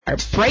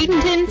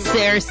Bradenton,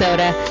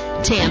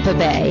 Sarasota, Tampa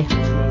Bay.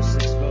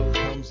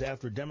 Comes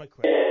after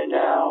Democrat. And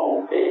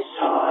now it's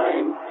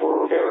time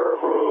for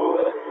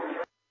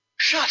Paraprobe.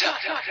 Shut up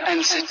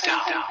and sit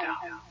down.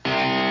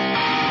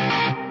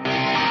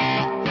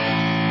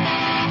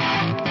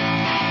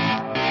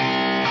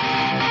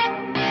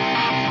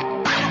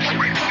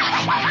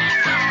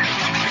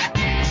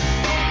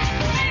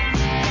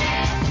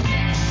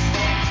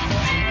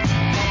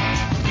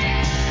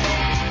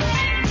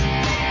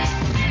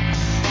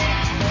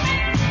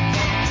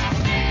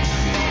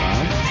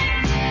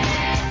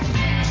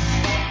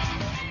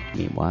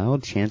 Meanwhile,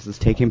 Chance is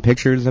taking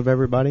pictures of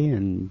everybody,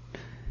 and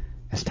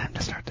it's time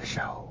to start the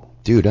show.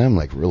 Dude, I'm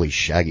like really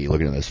shaggy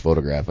looking at this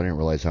photograph. I didn't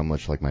realize how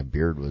much like my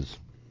beard was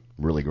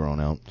really grown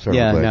out. Sorry,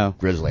 Yeah, no.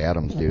 Grizzly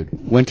Adams, dude.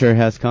 Winter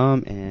has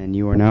come, and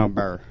you are now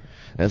Burr.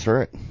 That's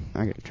right.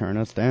 I gotta turn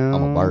us down.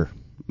 I'm a Burr.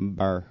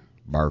 Burr.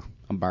 Burr.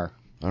 I'm Burr.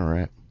 All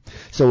right.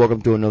 So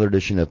welcome to another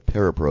edition of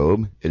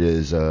Paraprobe. It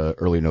is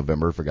early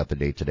November. Forgot the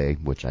date today,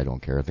 which I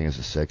don't care. I think it's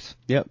the 6th.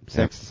 Yep, 6th.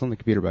 Yep. It's on the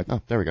computer back.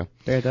 Oh, there we go.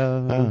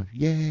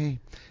 Yay.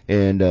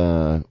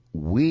 And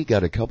we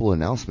got a couple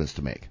announcements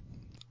to make.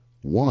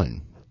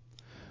 One,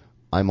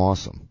 I'm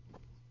awesome.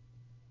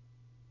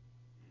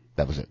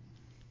 That was it.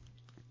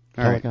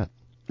 All right. I got.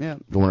 Yeah.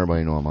 Don't want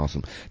everybody to know I'm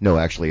awesome. No,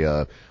 actually,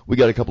 we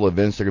got a couple of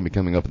events that are going to be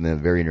coming up in the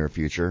very near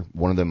future.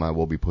 One of them I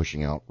will be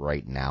pushing out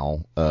right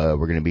now. We're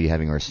going to be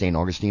having our St.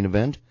 Augustine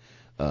event,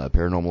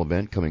 paranormal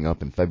event coming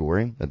up in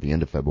February, at the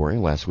end of February,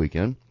 last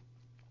weekend.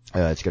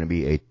 It's going to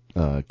be a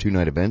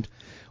 2-night event.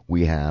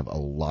 We have a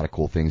lot of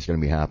cool things going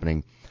to be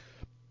happening.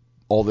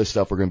 All this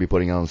stuff we're going to be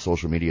putting out on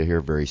social media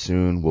here very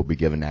soon. We'll be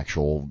giving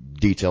actual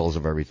details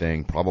of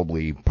everything.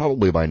 Probably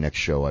by next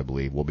show, I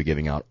believe. We'll be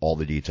giving out all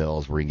the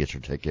details, where you can get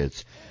your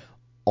tickets,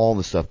 all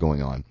the stuff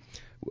going on.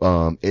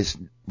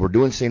 We're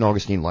doing St.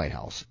 Augustine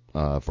Lighthouse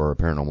for a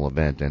paranormal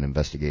event and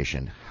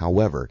investigation.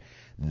 However,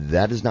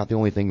 that is not the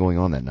only thing going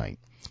on that night.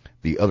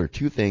 The other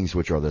two things,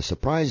 which are the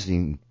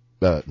surprises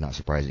that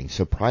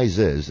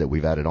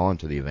we've added on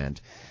to the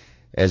event,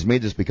 has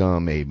made this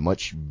become a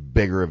much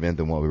bigger event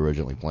than what we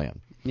originally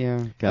planned. Yeah,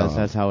 because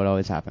that's how it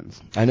always happens.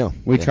 I know.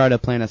 We try to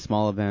plan a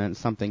small event,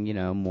 something,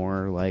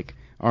 more like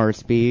our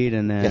speed,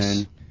 and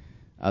then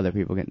other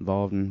people get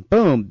involved, and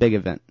boom, big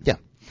event. Yeah.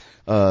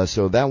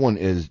 So that one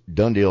is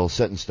done deal,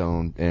 set in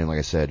stone, and like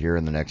I said, here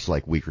in the next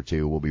week or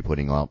two, we'll be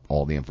putting up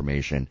all the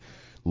information,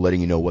 letting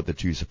you know what the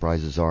two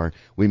surprises are.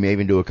 We may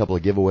even do a couple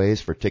of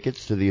giveaways for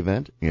tickets to the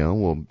event.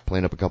 We'll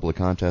plan up a couple of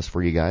contests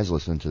for you guys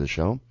listening to the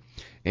show,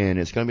 and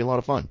it's going to be a lot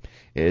of fun.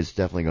 It's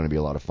definitely going to be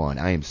a lot of fun.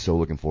 I am so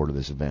looking forward to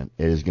this event.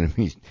 It is going to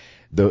be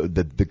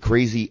the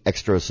crazy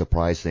extra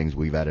surprise things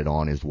we've added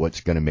on is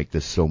what's going to make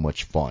this so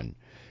much fun.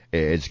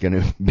 It's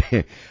going to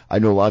be, I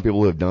know a lot of people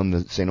who have done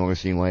the St.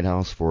 Augustine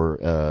Lighthouse for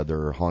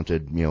their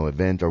haunted,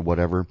 event or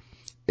whatever.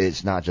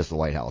 It's not just the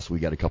lighthouse. We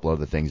got a couple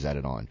other things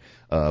added on.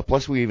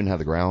 Plus we even have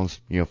the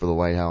grounds, for the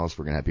lighthouse.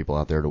 We're going to have people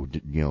out there to,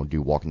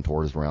 do walking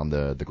tours around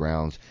the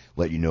grounds,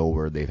 let you know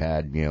where they've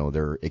had,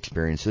 their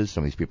experiences.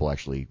 Some of these people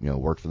actually,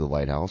 worked for the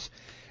lighthouse.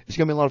 It's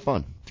going to be a lot of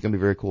fun. It's going to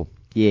be very cool.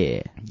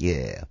 Yeah.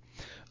 Yeah.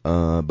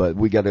 But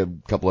we got a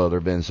couple other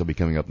events that'll be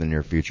coming up in the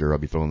near future. I'll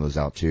be throwing those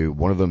out too.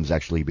 One of them is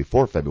actually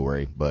before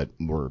February, but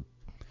we'll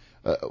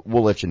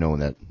let you know when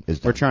that is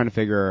done. We're trying to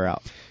figure her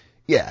out.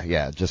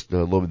 Yeah, just a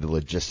little bit of the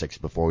logistics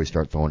before we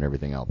start throwing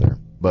everything out there.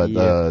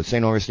 But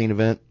St. Augustine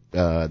event,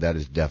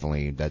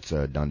 that's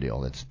a done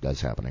deal.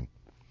 That's happening.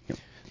 Yep.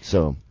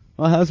 So.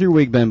 Well, how's your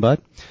week been,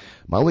 bud?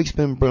 My week's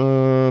been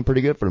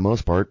pretty good for the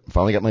most part.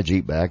 Finally got my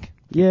Jeep back.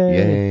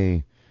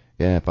 Yay.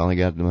 Yeah, finally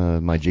got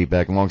my Jeep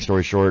back. Long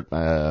story short,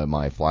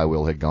 my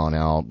flywheel had gone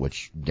out,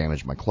 which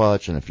damaged my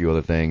clutch and a few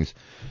other things.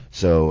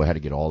 So I had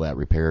to get all that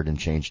repaired and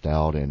changed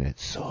out, and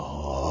it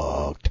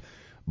sucked.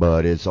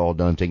 But it's all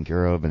done, taken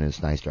care of, and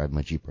it's nice driving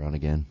my Jeep around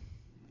again.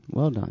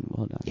 Well done.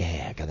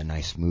 Yeah, I got a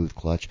nice smooth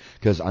clutch,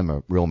 because I'm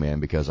a real man,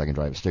 because I can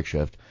drive a stick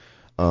shift.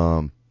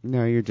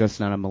 No, you're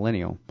just not a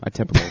millennial. A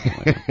typical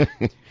millennial.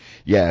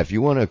 Yeah, if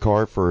you want a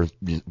car for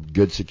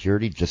good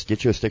security, just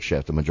get you a stick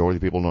shift. The majority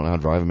of people don't know how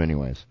to drive them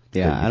anyways.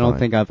 Yeah, I don't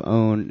think I've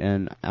owned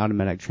an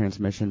automatic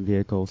transmission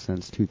vehicle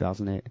since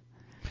 2008.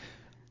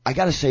 I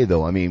gotta say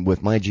though,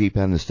 with my Jeep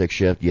having the stick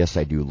shift, yes,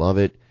 I do love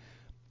it.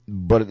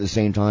 But at the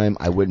same time,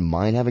 I wouldn't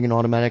mind having an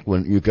automatic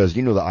because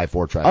the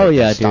I-4 traffic. Oh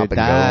yeah, stop dude,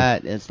 and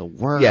that go. is the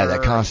worst. Yeah,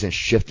 that constant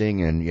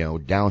shifting and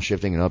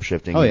downshifting and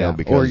upshifting. Oh yeah,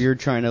 because or you're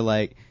trying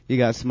to you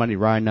got somebody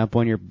riding up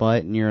on your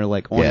butt and you're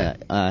on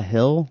a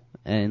hill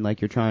and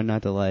you're trying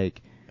not to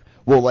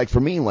Well, for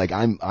me,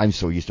 I'm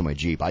so used to my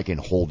Jeep, I can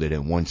hold it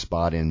in one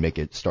spot and make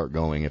it start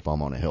going if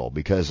I'm on a hill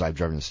because I've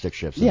driven a stick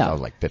shift since I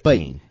was 15. But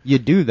you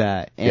do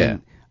that,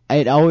 and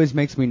it always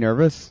makes me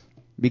nervous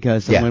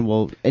because someone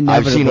will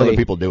inevitably. I've seen other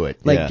people do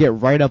it. Get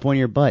right up on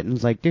your butt, and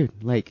it's dude,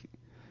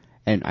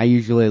 and I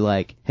usually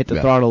hit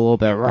the throttle a little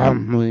bit,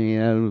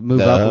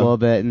 move up a little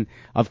bit, and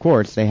of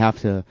course they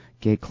have to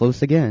get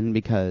close again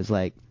because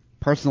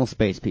personal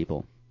space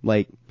people,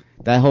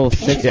 that whole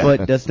 6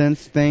 foot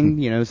distance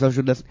thing,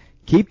 social distance,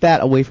 keep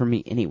that away from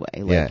me anyway.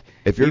 Like, Yeah.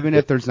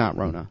 If there's not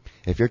Rona.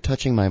 If you're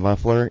touching my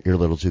muffler, you're a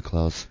little too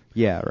close.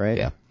 Yeah, right?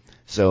 Yeah.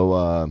 So,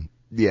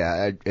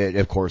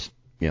 of course,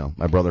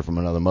 my brother from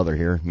another mother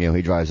here,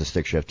 he drives a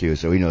stick shift too,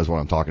 so he knows what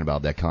I'm talking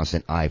about, that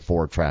constant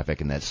I-4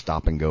 traffic and that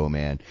stop and go,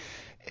 man.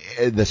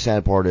 The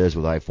sad part is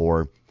with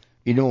I-4,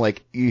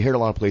 like, you hear a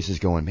lot of places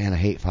going, man, I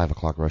hate 5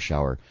 o'clock rush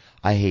hour.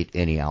 I hate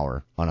any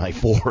hour on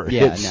I-4.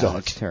 Yeah, It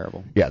sucks. It's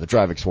terrible. Yeah, the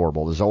traffic's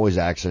horrible. There's always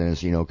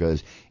accidents,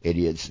 because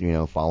idiots,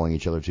 following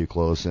each other too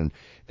close. And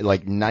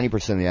like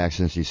 90% of the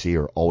accidents you see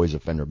are always a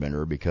fender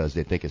bender because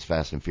they think it's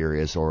Fast and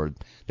Furious or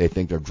they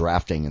think they're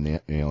drafting in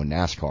the,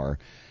 NASCAR.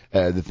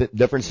 The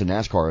difference in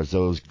NASCAR is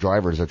those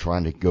drivers are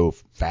trying to go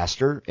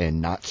faster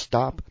and not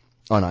stop.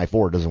 On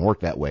I-4, it doesn't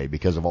work that way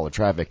because of all the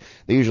traffic.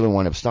 They usually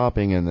wind up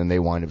stopping and then they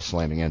wind up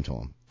slamming into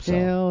them. So.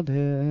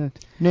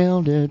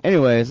 Nailed it.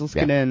 Anyways, let's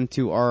get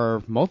into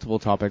our multiple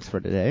topics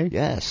for today.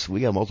 Yes, we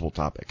got multiple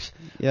topics.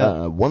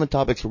 Yeah. One of the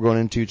topics we're going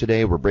into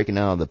today, we're breaking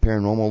out of the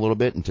paranormal a little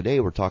bit, and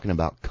today we're talking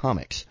about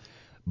comics.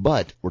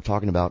 But we're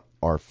talking about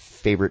our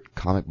favorite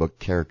comic book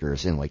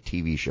characters in like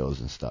TV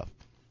shows and stuff.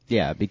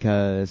 Yeah,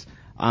 because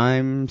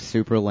I'm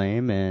super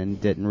lame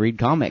and didn't read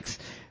comics.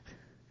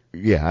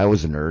 Yeah, I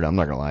was a nerd. I'm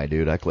not gonna lie,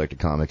 dude. I collected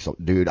comics.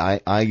 Dude,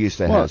 I used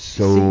to have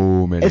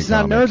so many It's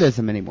not comics.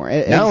 nerdism anymore.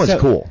 Now it's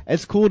cool.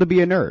 It's cool to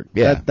be a nerd.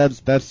 Yeah.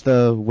 That's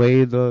the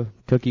way the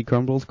cookie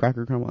crumbles,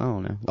 cracker crumble. I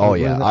don't know. Oh,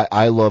 yeah.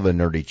 I love a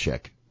nerdy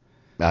chick.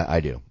 I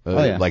do.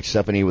 Yeah. Like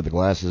Stephanie with the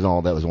glasses and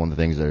all, that was one of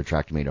the things that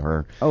attracted me to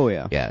her. Oh,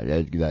 yeah.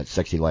 Yeah, that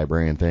sexy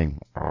librarian thing.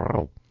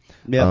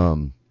 Yeah.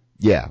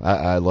 Yeah,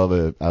 I love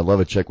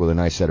a chick with a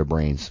nice set of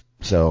brains.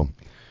 So,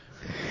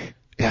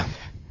 yeah.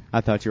 I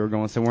thought you were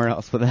going somewhere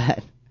else with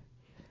that.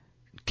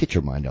 Get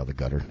your mind out of the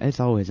gutter. It's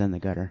always in the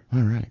gutter.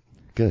 All right.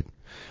 Good.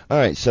 All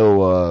right.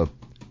 So,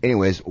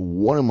 anyways,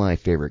 one of my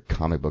favorite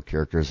comic book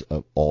characters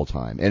of all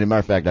time. And as a matter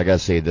of fact, I gotta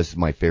say this is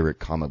my favorite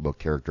comic book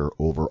character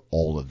over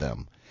all of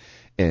them.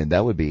 And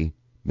that would be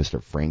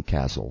Mr. Frank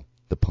Castle,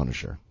 the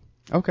Punisher.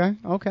 Okay.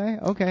 I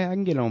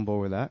can get on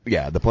board with that.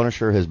 Yeah, the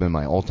Punisher has been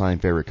my all-time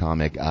favorite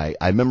comic. I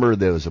remember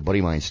there was a buddy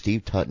of mine,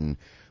 Steve Tutton,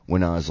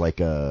 when I was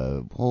like,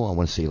 I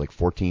want to say like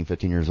 14,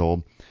 15 years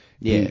old.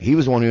 Yeah. He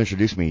was the one who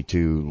introduced me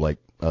to like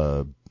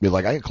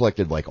I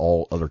collected like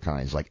all other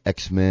kinds, like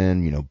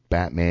X-Men,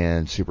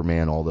 Batman,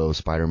 Superman, all those,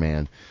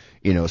 Spider-Man.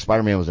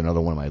 Spider-Man was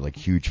another one of my like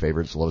huge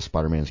favorites. I love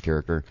Spider-Man's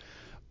character.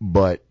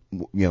 But,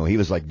 he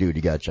was like, dude,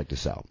 you gotta check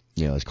this out.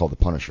 It's called The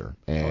Punisher.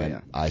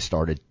 And I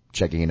started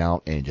checking it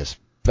out and just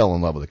fell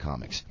in love with the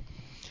comics.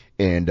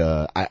 And,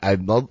 I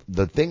love,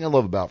 the thing I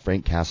love about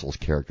Frank Castle's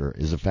character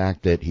is the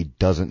fact that he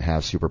doesn't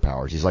have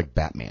superpowers. He's like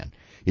Batman.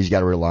 He's got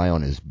to rely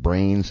on his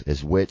brains,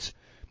 his wits,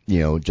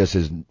 just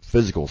his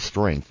physical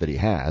strength that he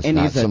has. And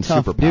not he's a some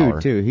tough superpower.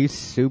 dude too. He's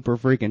super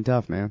freaking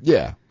tough, man.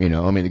 Yeah.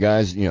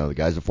 The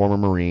guy's a former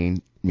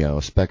Marine,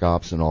 spec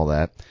ops and all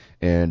that.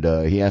 And,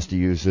 he has to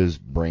use his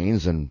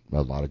brains and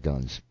a lot of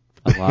guns.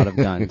 A lot of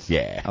guns.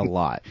 Yeah. A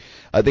lot.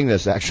 I think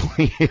that's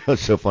actually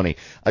so funny.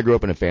 I grew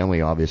up in a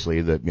family,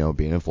 obviously, that,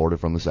 being in Florida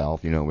from the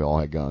South, we all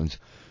had guns.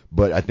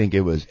 But I think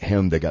it was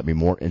him that got me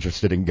more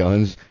interested in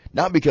guns.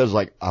 Not because,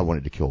 like, I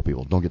wanted to kill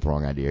people. Don't get the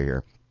wrong idea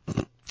here.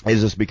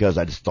 It's just because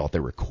I just thought they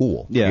were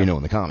cool,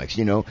 in the comics.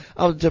 I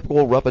was a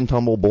typical rough and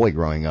tumble boy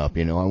growing up.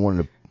 I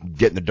wanted to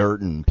get in the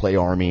dirt and play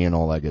army and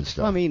all that good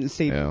stuff. Well, I mean,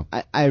 see,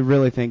 I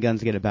really think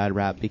guns get a bad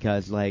rap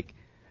because, like,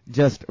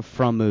 just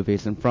from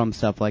movies and from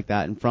stuff like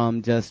that and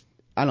from just,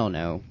 I don't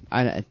know,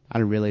 I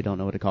really don't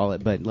know what to call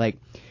it, but, like,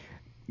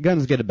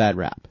 guns get a bad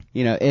rap.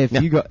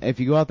 If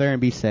you go out there and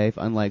be safe,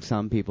 unlike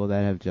some people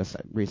that have just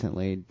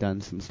recently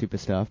done some stupid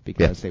stuff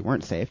because they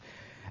weren't safe,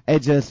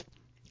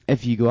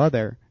 if you go out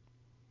there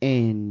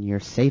and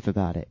you're safe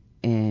about it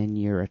and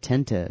you're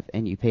attentive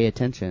and you pay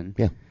attention.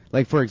 Yeah.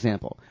 Like, for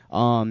example,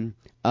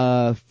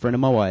 a friend of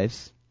my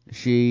wife's,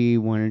 she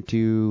wanted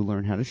to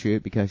learn how to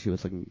shoot because she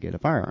was looking to get a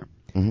firearm.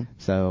 Mm-hmm.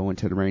 So I went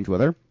to the range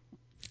with her,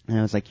 and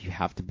I was like, you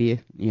have to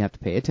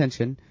pay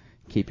attention,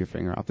 keep your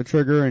finger off the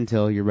trigger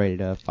until you're ready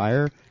to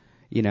fire,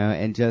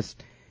 and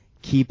just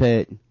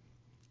be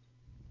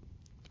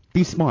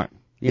smart.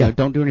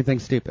 Don't do anything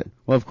stupid.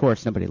 Well, of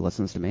course, nobody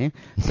listens to me.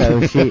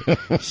 So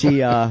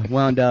she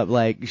wound up,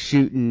 like,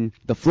 shooting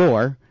the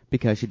floor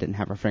because she didn't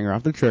have her finger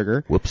off the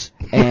trigger. Whoops.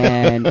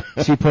 And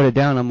she put it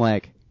down. I'm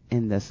like,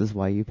 and this is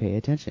why you pay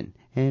attention.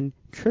 And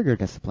trigger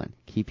discipline.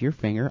 Keep your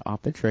finger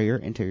off the trigger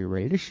until you're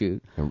ready to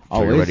shoot.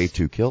 Until you're ready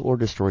to kill or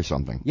destroy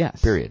something.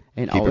 Yes. Period.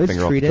 And Keep your always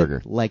finger off the treat trigger.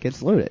 it like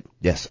it's loaded.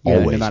 Yes, No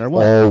always. matter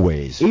what.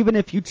 Always. Even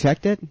if you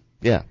checked it.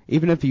 Yeah.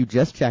 Even if you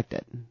just checked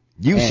it.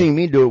 You've seen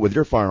me do it with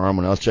your firearm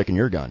when I was checking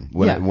your gun.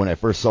 When I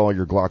first saw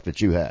your Glock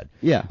that you had.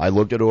 Yeah. I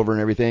looked it over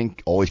and everything.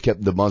 Always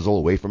kept the muzzle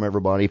away from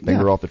everybody.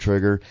 Finger off the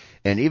trigger.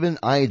 And even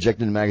I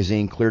ejected the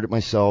magazine, cleared it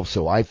myself,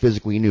 so I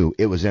physically knew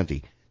it was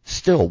empty.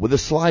 Still, with a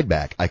slide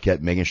back, I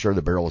kept making sure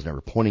the barrel was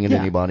never pointing at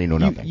anybody,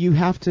 nothing. You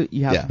have to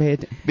pay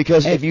attention.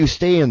 Because if you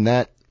stay in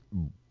that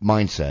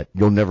mindset,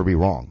 you'll never be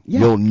wrong. Yeah,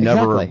 you'll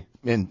never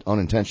exactly.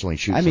 unintentionally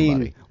shoot somebody. I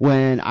mean,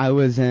 when I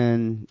was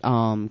in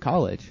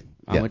college,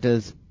 I went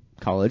to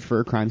college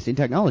for crime scene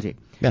technology.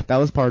 Yeah. That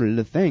was part of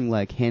the thing,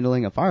 like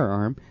handling a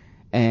firearm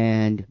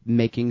and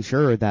making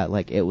sure that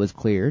like it was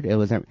cleared.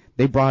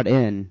 They brought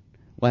in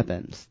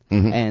weapons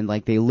and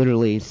like they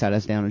literally sat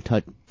us down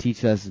and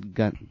teach us.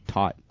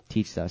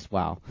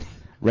 Wow.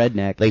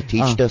 Redneck. They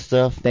teached us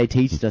stuff. They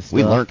teached us stuff.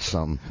 We learned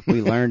some.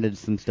 We learned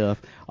some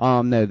stuff.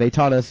 No, they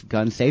taught us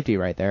gun safety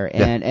right there,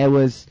 and it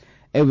was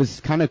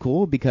kind of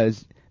cool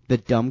because the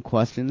dumb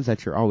questions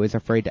that you're always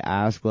afraid to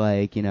ask,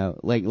 like, you know,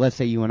 like let's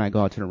say you and I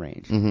go out to the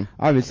range.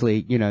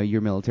 Obviously, you know,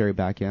 your military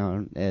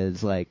background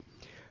is like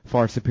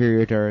far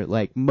superior to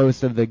like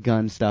most of the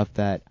gun stuff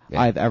that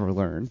I've ever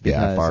learned.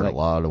 Because, I fired like, a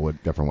lot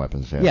of different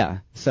weapons. Yeah.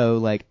 So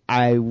like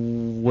I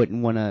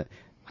wouldn't want to.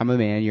 I'm a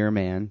man, you're a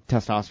man,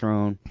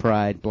 testosterone,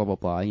 pride, blah, blah,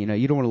 blah. You know,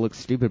 you don't want to look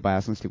stupid by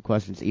asking stupid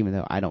questions, even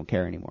though I don't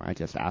care anymore. I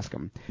just ask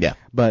them. Yeah.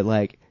 But,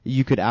 like,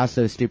 you could ask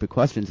those stupid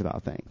questions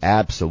about things.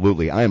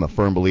 Absolutely. I am a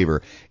firm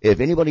believer. If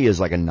anybody is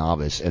like a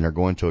novice and they're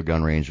going to a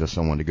gun range with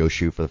someone to go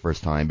shoot for the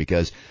first time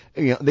because,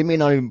 you know, they may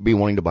not even be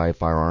wanting to buy a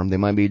firearm. They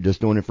might be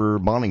just doing it for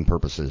bonding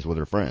purposes with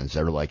their friends.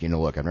 They're like, you know,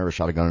 look, I've never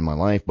shot a gun in my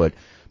life, but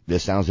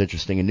this sounds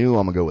interesting and new.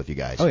 I'm going to go with you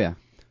guys. Oh, yeah.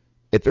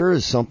 If there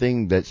is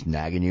something that's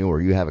nagging you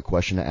or you have a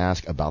question to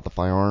ask about the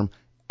firearm,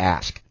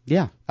 ask.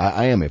 Yeah.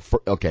 I am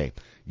okay.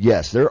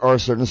 Yes, there are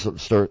certain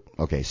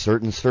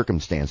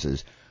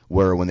circumstances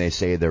where when they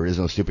say there is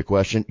no stupid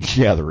question,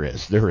 yeah, there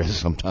is. There is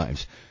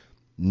sometimes.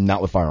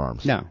 Not with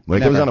firearms. No.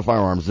 When it comes down to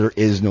firearms, there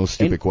is no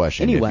stupid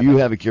question. Any if weapon. you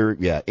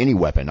have any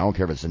weapon, I don't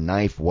care if it's a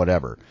knife,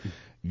 whatever.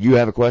 You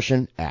have a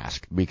question,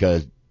 ask,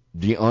 because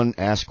the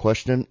unasked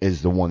question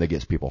is the one that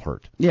gets people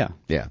hurt. Yeah.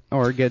 Yeah.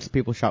 Or gets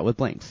people shot with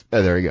blanks.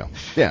 There you go.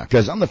 Yeah,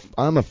 because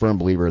I'm a firm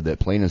believer that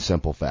plain and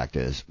simple fact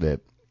is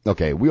that,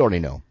 okay, we already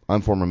know.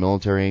 I'm former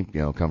military,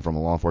 you know, come from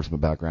a law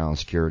enforcement background,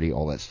 security,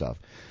 all that stuff.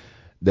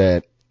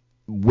 That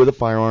with a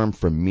firearm,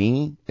 for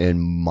me, in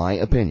my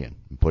opinion,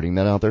 putting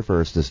that out there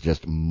first, this is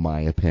just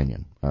my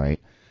opinion, all right?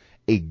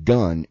 A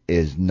gun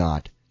is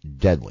not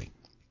deadly.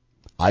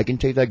 I can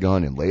take that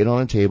gun and lay it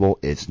on a table.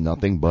 It's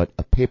nothing but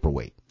a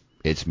paperweight.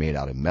 It's made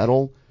out of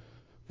metal,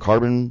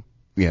 carbon,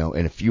 you know,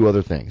 and a few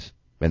other things.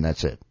 And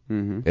that's it.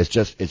 Mm-hmm.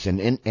 It's an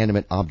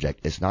inanimate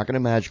object. It's not going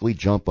to magically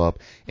jump up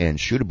and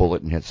shoot a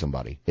bullet and hit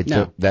somebody.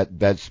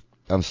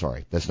 I'm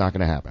sorry. That's not going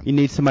to happen. You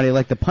need somebody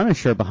like the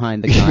Punisher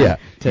behind the gun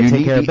to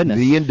take care of business.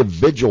 The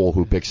individual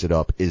who picks it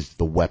up is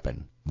the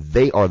weapon.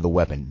 They are the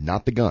weapon,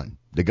 not the gun.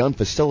 The gun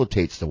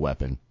facilitates the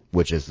weapon,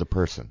 which is the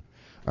person.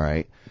 All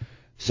right?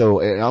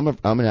 So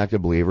I'm an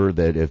active believer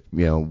that if,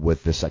 you know,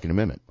 with the Second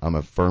Amendment, I'm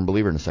a firm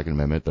believer in the Second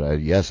Amendment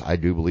that I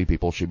do believe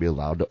people should be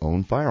allowed to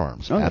own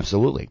firearms. Oh, yeah.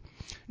 Absolutely.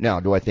 Now,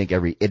 do I think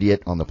every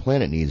idiot on the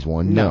planet needs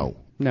one? No.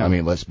 I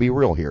mean, let's be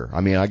real here. I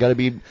mean, I gotta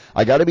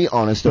be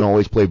honest and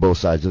always play both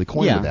sides of the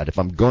coin with that if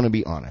I'm gonna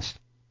be honest.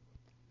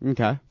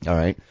 Okay. All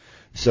right.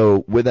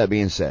 So with that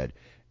being said,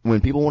 when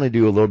people want to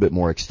do a little bit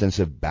more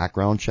extensive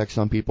background checks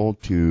on people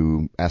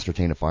to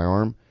ascertain a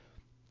firearm,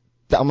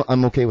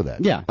 I'm okay with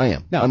that. Yeah. I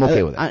am. No, I'm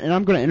okay with that. And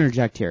I'm going to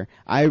interject here.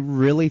 I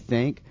really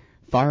think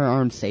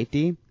firearm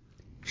safety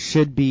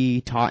should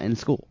be taught in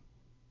school.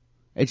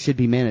 It should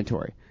be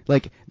mandatory.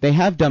 Like, they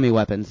have dummy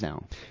weapons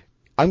now.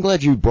 I'm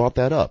glad you brought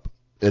that up.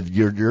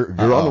 You're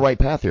on the right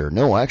path here.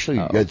 No, actually,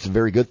 it's a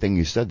very good thing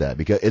you said that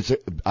because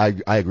I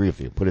agree with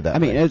you. Put it that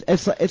way. I mean,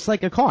 it's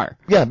like a car.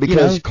 Yeah,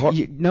 because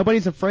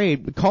nobody's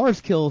afraid.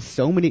 Cars kill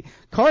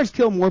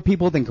more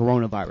people than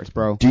coronavirus,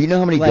 bro. Do you know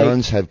how many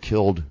guns have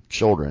killed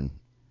children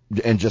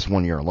in just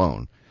 1 year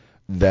alone?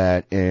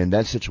 That in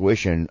that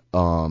situation,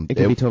 it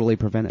could be totally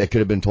prevented. It could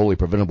have been totally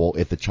preventable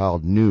if the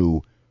child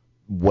knew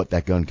what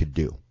that gun could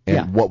do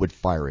and what would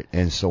fire it,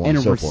 and so on and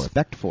so forth. And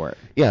respect for it.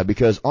 Yeah,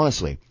 because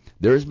honestly,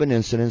 there's been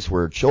incidents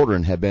where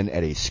children have been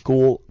at a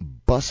school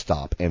bus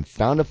stop and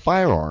found a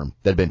firearm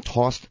that had been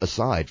tossed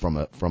aside from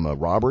a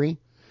robbery,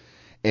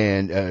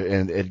 and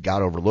it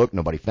got overlooked.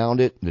 Nobody found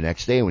it. The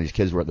next day, when these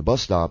kids were at the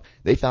bus stop,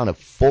 they found a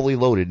fully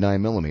loaded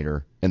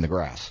 9mm in the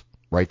grass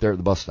right there at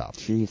the bus stop.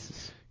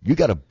 Jesus. You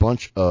got a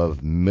bunch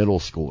of middle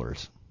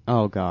schoolers.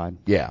 Oh, God.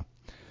 Yeah.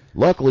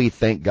 Luckily,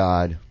 thank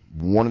God,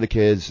 one of the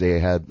kids, they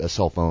had a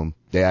cell phone.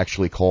 They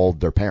actually called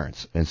their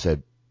parents and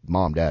said,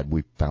 Mom, Dad,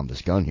 we found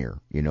this gun here.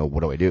 You know,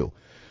 what do I do?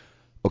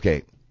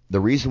 Okay, the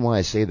reason why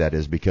I say that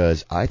is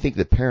because I think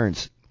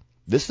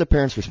this is the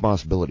parents'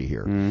 responsibility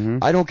here. Mm-hmm.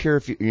 I don't care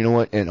if you know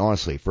what, and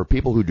honestly, for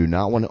people who do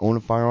not want to own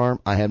a firearm,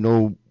 I have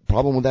no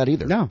problem with that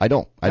either. No. I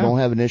don't. I don't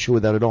have an issue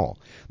with that at all.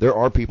 There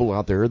are people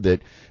out there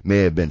that may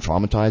have been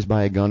traumatized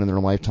by a gun in their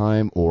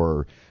lifetime,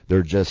 or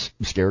they're just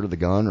scared of the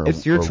gun, or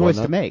it's your choice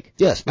whatnot. to make.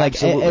 Yes,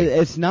 absolutely.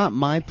 It's not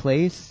my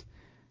place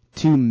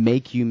to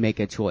make you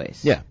make a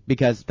choice. Yeah.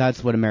 Because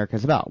that's what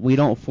America's about. We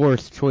don't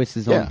force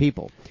choices on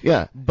people.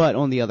 Yeah. But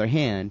on the other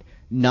hand,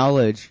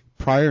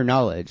 prior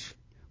knowledge,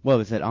 what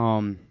was it?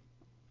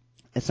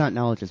 It's not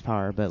knowledge is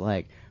power, but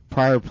like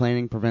prior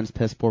planning prevents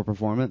piss poor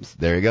performance.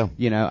 There you go.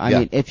 You know, I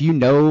mean, if you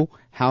know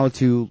how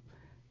to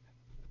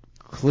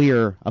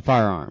clear a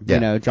firearm, you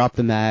know, drop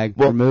the mag,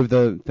 remove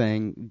the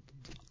thing,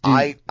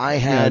 I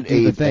had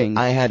do the thing.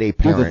 I had a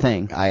Do the parent.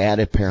 thing. I had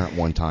a parent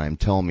one time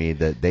tell me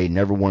that they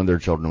never wanted their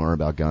children to learn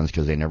about guns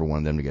because they never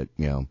wanted them to get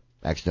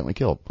accidentally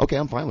killed. Okay,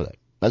 I'm fine with that.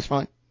 That's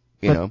fine.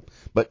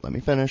 But let me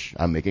finish.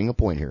 I'm making a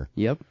point here.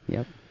 Yep.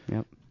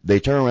 They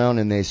turn around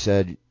and they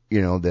said,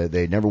 that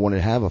they never wanted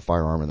to have a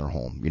firearm in their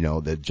home,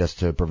 that just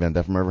to prevent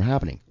that from ever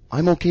happening.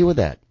 I'm okay with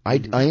that.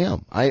 I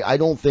am. I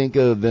don't think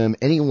of them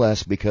any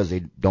less because they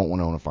don't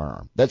want to own a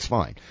firearm. That's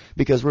fine.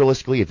 Because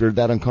realistically, if you're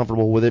that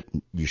uncomfortable with it,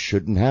 you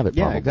shouldn't have it.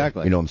 Probably. Yeah,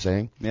 exactly. You know what I'm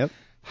saying? Yep.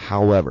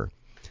 However,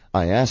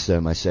 I asked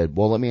them, I said,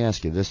 well, let me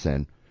ask you this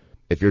then.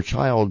 If your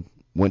child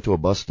went to a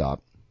bus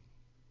stop,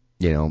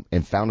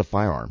 and found a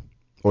firearm,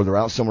 or they're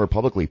out somewhere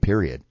publicly,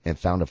 period, and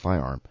found a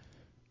firearm,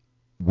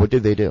 what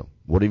did they do?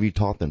 What have you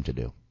taught them to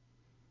do?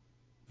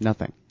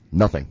 Nothing.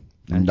 Nothing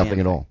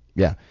at all.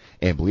 Yeah.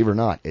 And believe it or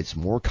not, it's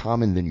more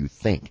common than you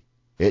think.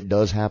 It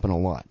does happen a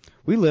lot.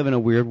 We live in a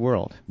weird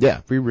world.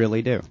 Yeah. We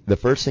really do. The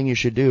first thing you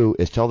should do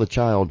is tell the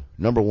child,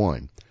 number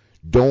one,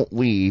 don't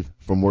leave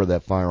from where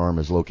that firearm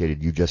is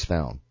located you just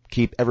found.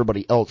 Keep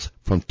everybody else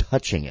from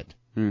touching it.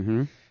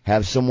 Mm-hmm.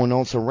 Have someone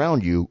else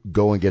around you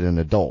go and get an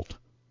adult.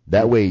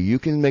 That way you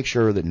can make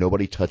sure that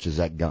nobody touches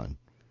that gun.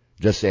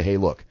 Just say, hey,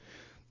 look,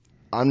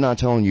 I'm not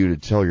telling you to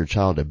tell your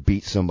child to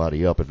beat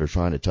somebody up if they're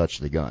trying to touch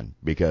the gun,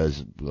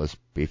 because let's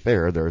be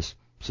fair, there's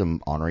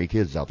some ornery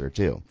kids out there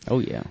too. Oh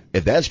yeah.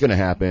 If that's going to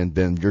happen,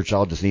 then your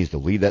child just needs to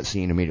leave that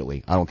scene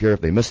immediately. I don't care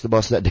if they missed the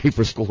bus that day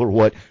for school or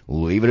what.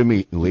 Leave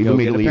immediately.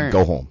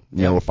 Go home.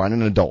 Find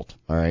an adult.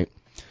 All right.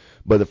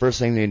 But the first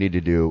thing they need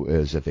to do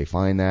is, if they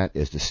find that,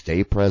 is to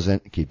stay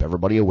present, keep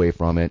everybody away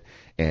from it,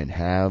 and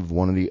have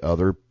one of the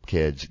other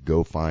kids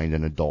go find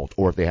an adult.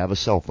 Or if they have a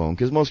cell phone,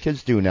 because most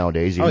kids do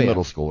nowadays, even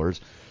middle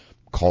schoolers,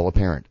 call a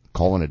parent,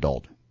 call an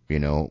adult,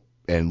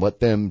 and let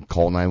them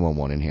call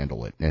 911 and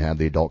handle it, and have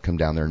the adult come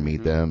down there and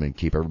meet them and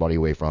keep everybody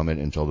away from it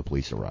until the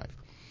police arrive.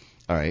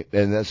 All right,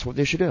 and that's what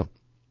they should do.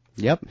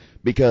 Yep.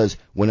 Because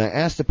when I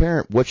asked the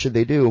parent what should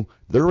they do,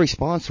 their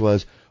response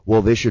was,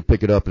 well, they should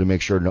pick it up and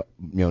make sure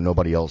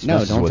nobody else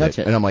messes with touch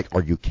it. And I'm like,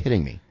 are you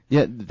kidding me?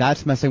 Yeah,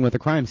 that's messing with the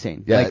crime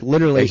scene. Yeah, like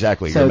literally.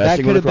 Exactly. So You're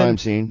messing with the crime been,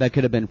 scene. That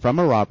could have been from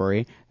a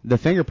robbery. The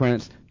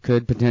fingerprints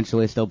could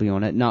potentially still be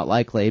on it. Not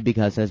likely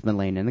because it's been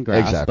laying in the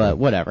grass. Exactly. But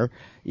whatever.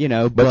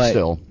 But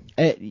still.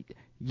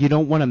 You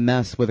don't want to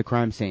mess with a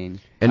crime scene.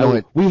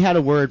 And we had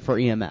a word for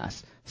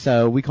EMS.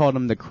 So we called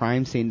them the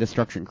crime scene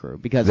destruction crew,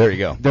 because there you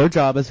go. Their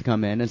job is to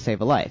come in and save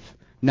a life,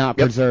 not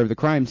preserve the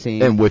crime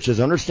scene. And which is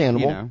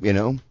understandable,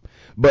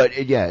 But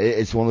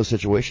it's one of those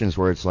situations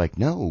where it's like,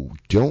 no,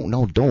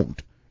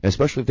 don't.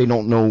 Especially if they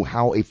don't know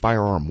how a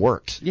firearm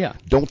works. Yeah.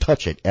 Don't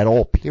touch it at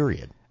all,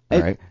 period. All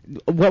right?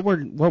 What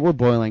we're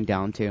boiling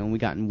down to, and we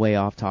gotten way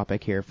off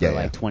topic here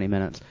for 20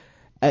 minutes.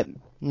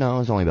 No,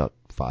 it's only about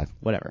 5.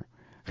 Whatever.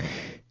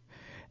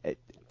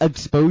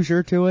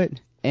 Exposure to it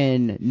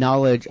and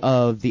knowledge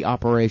of the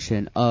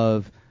operation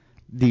of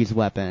these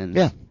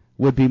weapons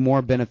would be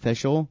more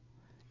beneficial,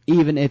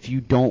 even if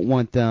you don't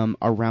want them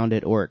around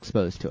it or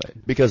exposed to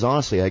it. Because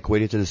honestly, I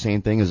equate it to the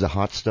same thing as a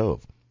hot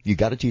stove. You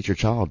got to teach your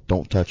child,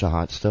 don't touch a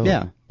hot stove.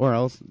 Yeah, or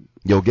else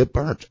you'll get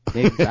burnt.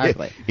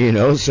 Exactly.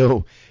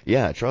 So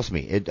yeah, trust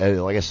me. It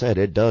like I said,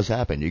 it does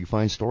happen. You can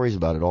find stories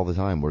about it all the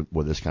time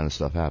where this kind of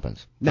stuff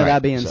happens. Now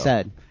that being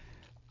said,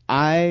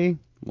 I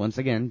once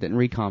again didn't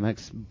read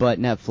comics, but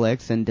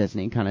Netflix and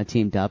Disney kind of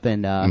teamed up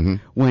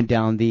and went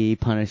down the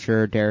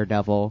Punisher,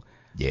 Daredevil,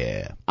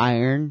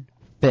 Iron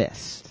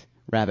Fist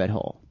rabbit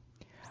hole.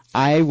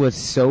 I was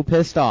so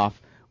pissed off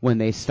when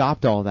they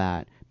stopped all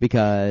that,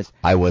 because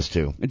I was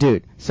too.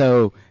 Dude,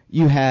 so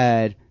you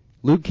had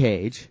Luke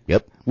Cage,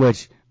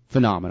 which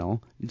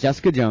phenomenal.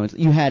 Jessica Jones,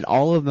 you had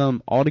all of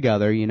them all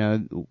together,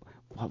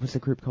 what was the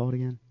group called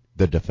again?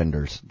 The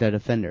Defenders. The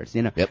Defenders,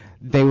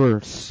 They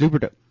were super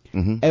dope.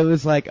 Mm-hmm. It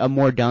was like a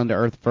more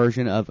down-to-earth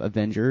version of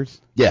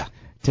Avengers. Yeah.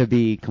 To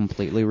be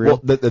completely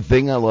real. Well, the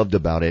thing I loved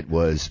about it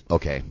was,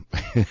 okay,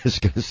 it's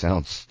going to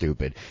sound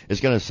stupid.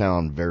 It's going to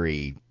sound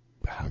very,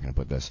 how can I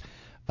put this?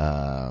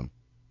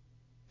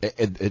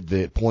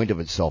 The point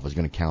of itself is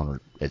going to counter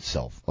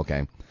itself,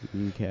 okay?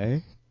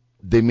 Okay.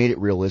 They made it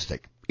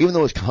realistic. Even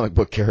though it's comic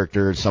book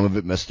characters, some of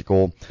it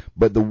mystical,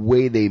 but the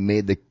way they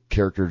made the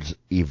characters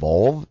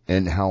evolve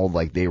and how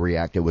like they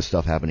reacted with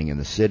stuff happening in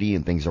the city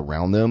and things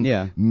around them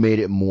made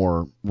it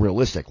more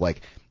realistic.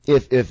 Like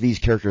if these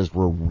characters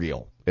were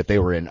real, if they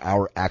were in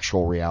our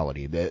actual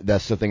reality,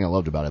 that's the thing I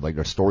loved about it. Like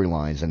their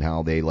storylines and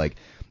how they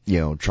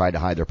tried to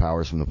hide their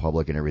powers from the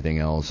public and everything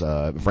else.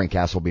 Frank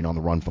Castle being on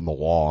the run from the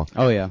law.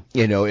 Oh yeah.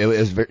 It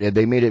was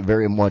they made it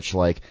very much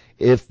like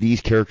if these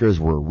characters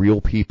were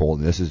real people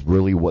and this is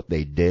really what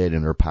they did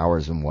and their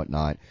powers and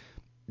whatnot.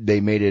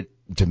 They made it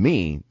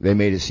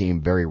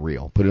seem very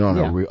real. Put it on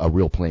a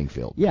real playing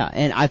field. Yeah,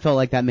 and I felt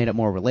like that made it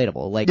more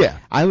relatable. Like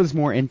I was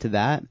more into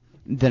that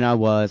than I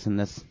was, and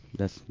this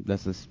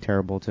is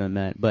terrible to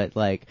admit, but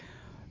like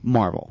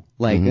Marvel,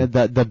 like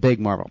the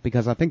big Marvel,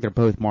 because I think they're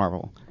both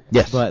Marvel.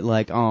 Yes. But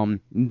like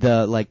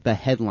the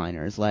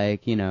headliners,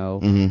 like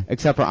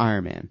except for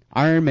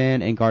Iron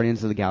Man and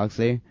Guardians of the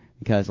Galaxy,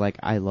 because like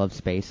I love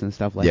space and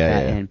stuff like Yeah,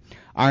 that. yeah, yeah. And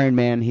Iron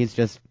Man, he's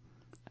just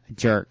a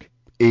jerk.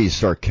 He's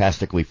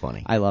sarcastically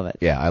funny. I love it.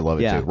 Yeah, I love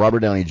it Yeah. too. Robert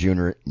Downey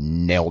Jr.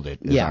 nailed it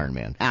as Yeah, Iron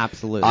Man.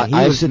 absolutely.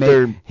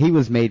 He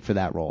was made for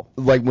that role.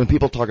 Like when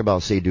people talk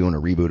about, say, doing a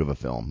reboot of a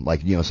film,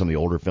 like, you know, some of the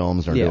older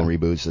films are Yeah. doing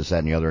reboots, this, that,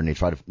 and the other, and they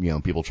try to, you know,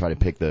 people try to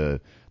pick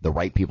the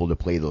right people to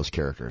play those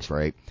characters,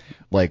 right?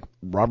 Like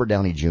Robert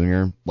Downey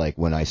Jr., like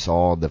when I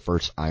saw the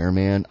first Iron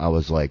Man, I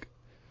was like,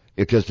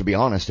 because to be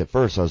honest, at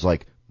first I was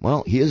like,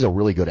 well, he is a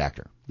really good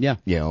actor. Yeah.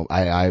 You know,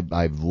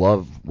 I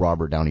love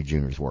Robert Downey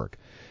Jr.'s work.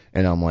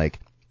 And I'm like,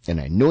 and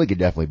I knew he could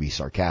definitely be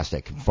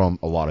sarcastic from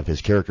a lot of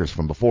his characters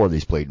from before that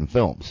he's played in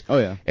films. Oh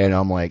yeah. And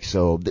I'm like,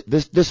 so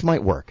this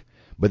might work.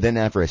 But then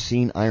after I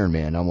seen Iron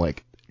Man, I'm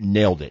like,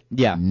 nailed it.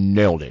 Yeah.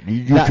 Nailed it.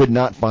 You could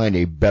not find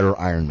a better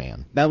Iron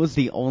Man. That was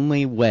the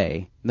only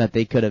way that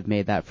they could have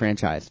made that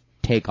franchise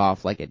take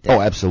off like it did. Oh,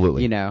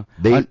 absolutely. You know,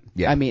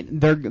 Yeah. I mean,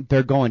 they're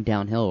going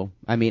downhill.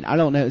 I mean, I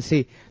don't know.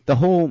 See, the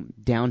whole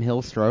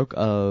downhill stroke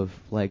of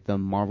like the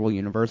Marvel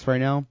universe right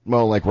now.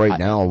 Well, like right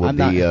now with I'm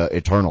the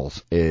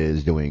Eternals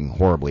is doing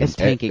horribly. It's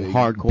tanking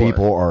hardcore.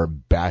 People are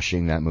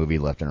bashing that movie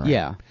left and right.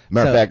 Yeah.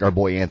 Matter of So- fact, our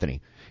boy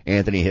Anthony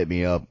hit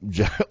me up.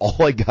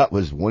 All I got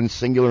was one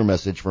singular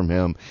message from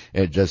him,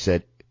 and it just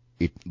said,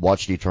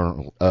 watched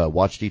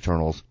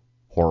Eternals,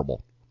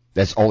 horrible.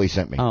 That's all he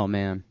sent me. Oh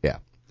man. Yeah.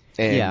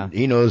 And Yeah.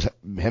 he knows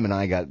him and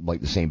I got like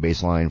the same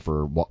baseline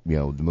for what, you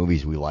know, the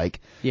movies we like.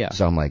 Yeah.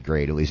 So I'm like,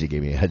 great, at least he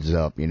gave me a heads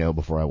up, you know,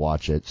 before I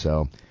watch it.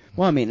 So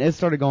Well, I mean, it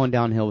started going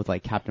downhill with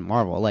like Captain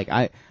Marvel. Like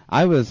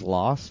I was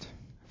lost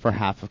for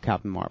half of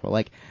Captain Marvel.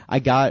 Like I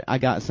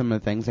got some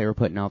of the things they were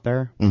putting out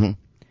there, Mhm.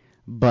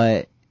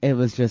 but it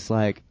was just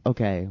like,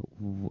 okay,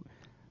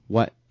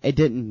 what? It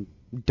didn't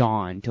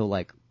dawn till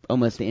like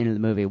almost the end of the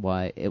movie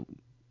why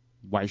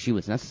she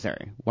was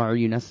necessary. Why are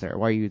you necessary?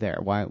 Why are you there?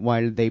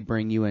 Why did they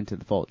bring you into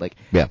the fold? Like,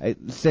 Yeah.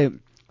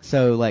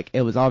 So like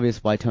it was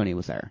obvious why Tony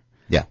was there.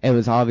 Yeah. It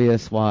was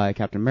obvious why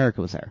Captain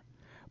America was there.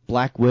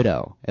 Black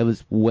Widow, it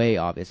was way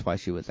obvious why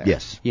she was there.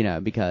 Yes. You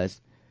know,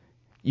 because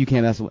you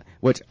can't mess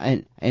with,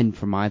 and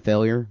for my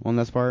failure on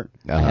this part,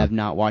 I Uh-huh. have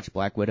not watched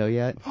Black Widow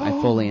yet. I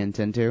fully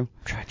intend to.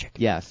 tragic.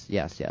 Yes,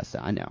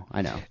 I know.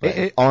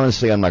 But-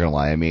 Honestly, I'm not gonna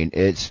lie. I mean,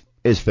 it's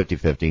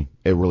 50-50.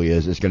 It really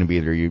is. It's gonna be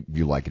either you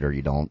like it or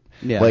you don't.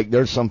 Yeah. Like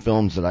there's some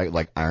films that I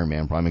like, Iron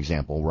Man, prime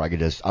example, where I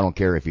don't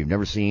care if you've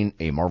never seen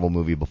a Marvel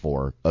movie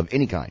before of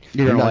any kind.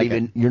 You're not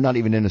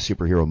even into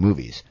superhero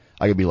movies.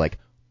 I could be like,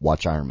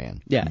 watch Iron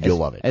Man. yeah, You'll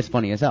love it. It's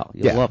funny as hell.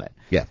 You'll love it.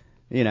 Yeah.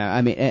 You know,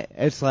 I mean,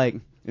 it's like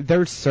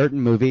there's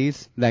certain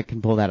movies that can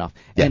pull that off,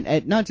 Yeah.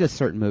 and not just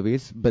certain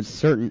movies, but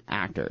certain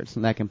actors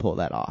that can pull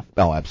that off.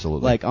 Oh,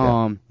 absolutely. Like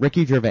Yeah.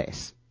 Ricky Gervais,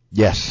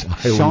 Yes. I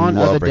Shaun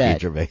love of the Ricky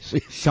Dead. Gervais.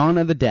 Shaun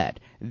of the Dead.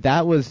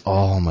 That was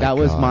Oh my that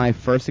was God. my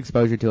first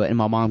exposure to it, and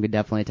my mom could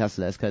definitely attest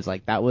to this because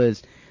like that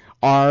was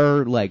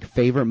our like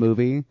favorite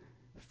movie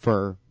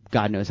for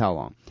God knows how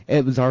long.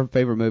 It was our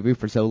favorite movie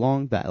for so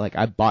long that like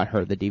I bought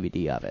her the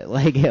DVD of it.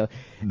 Like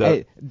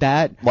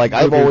that Like,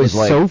 I've movie always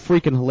was so liked-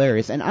 freaking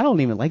hilarious, and I don't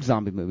even like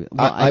zombie movies.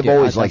 Well, I've do.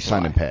 always I liked don't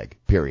Simon lie. Pegg.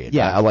 Period.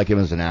 Yeah. I like him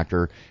as an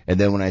actor. And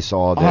then when I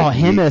saw that, Oh,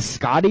 him as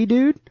Scotty,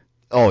 dude.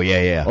 Oh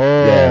yeah.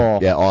 Oh.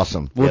 Yeah.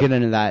 Awesome. We'll Yeah. get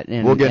into that.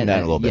 We'll get into that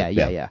in a little bit.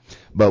 Yeah.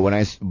 But when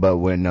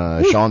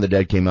Shaun of the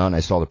Dead came out and I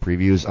saw the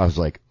previews, I was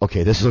like,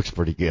 okay, this looks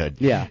pretty good.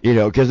 Yeah. You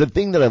know, because the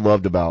thing that I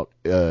loved about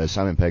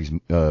Simon Pegg's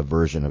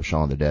version of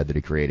Shaun of the Dead that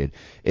he created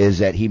is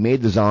that he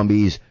made the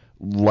zombies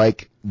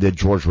like the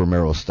George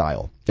Romero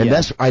style, and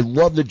Yeah. I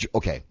love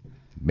okay.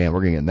 Man, we're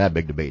gonna get in that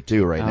big debate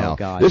too right Oh, now.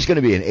 God. This is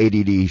gonna be an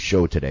ADD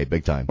show today,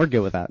 big time. We're good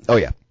with that. Oh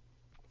yeah.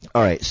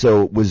 All right.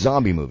 So with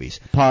zombie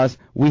movies, Pause.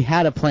 We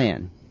had a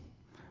plan.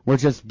 We're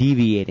just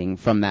deviating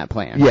from that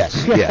plan.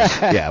 Yes.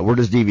 Yeah, we're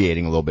just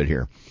deviating a little bit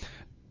here.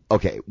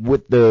 Okay,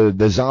 with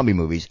the zombie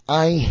movies,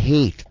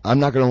 I'm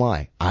not gonna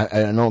lie, I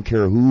don't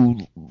care who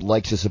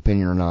likes this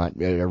opinion or not,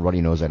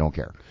 everybody knows I don't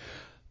care.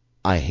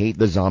 I hate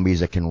the zombies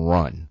that can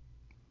run.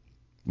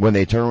 When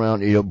they turn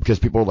around, you know, because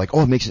people are like,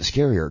 oh, it makes it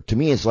scarier. To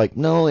me, it's like,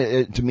 no,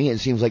 to me it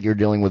seems like you're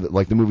dealing with,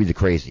 like the movie The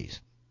Crazies.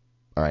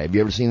 Alright, have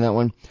you ever seen that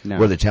one? No.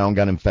 Where the town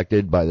got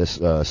infected by this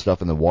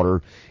stuff in the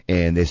water,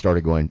 and they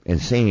started going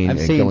insane I've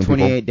and seen killing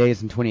 28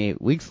 Days and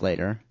 28 Weeks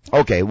Later. people.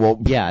 Okay, well,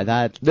 Yeah,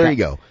 there you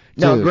go.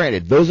 Now, Dude.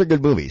 granted, those are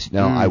good movies.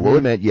 Now, I will Mhm.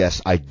 admit,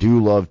 yes, I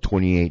do love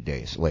 28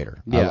 Days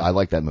Later. Yeah. I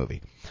like that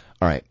movie.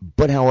 All right.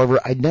 But, however,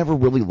 I never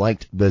really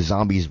liked the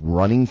zombies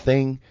running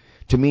thing.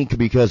 To me,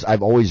 because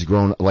I've always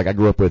grown, like, I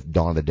grew up with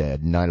Dawn of the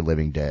Dead, Night of the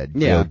Living Dead,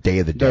 you know, Day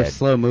of the They're Dead.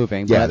 slow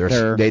moving. Yeah,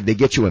 but they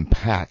get you in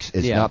packs.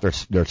 It's Yeah. not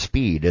their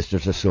speed. It's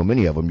just so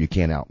many of them you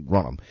can't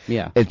outrun them.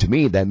 Yeah. And to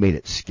me, that made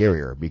it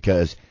scarier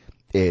because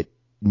it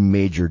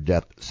made your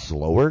death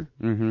slower.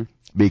 Mm-hmm.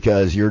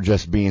 Because you're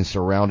just being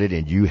surrounded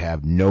and you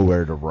have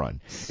nowhere to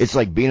run. It's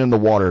like being in the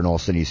water and all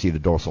of a sudden you see the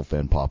dorsal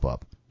fin pop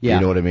up. Yeah.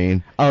 You know what I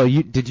mean? Oh,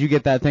 did you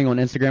get that thing on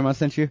Instagram I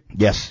sent you?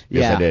 Yes.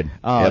 Yes, Yeah. I did.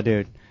 Oh, Yep.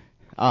 dude.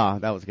 Oh,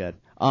 that was good.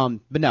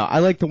 But no, I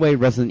like the way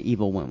Resident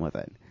Evil went with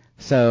it.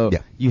 So Yeah.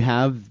 you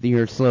have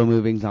your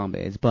slow-moving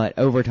zombies, but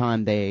over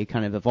time they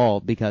kind of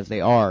evolve because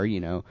they are,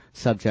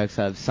 subjects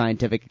of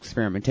scientific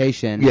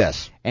experimentation.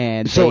 Yes.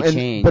 And So, they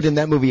change. but in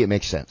that movie, it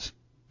makes sense.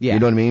 Yeah. You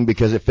know what I mean?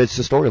 Because it fits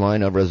the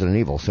storyline of Resident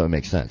Evil, so it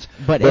makes sense.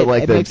 But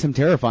it makes them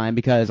terrifying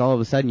because all of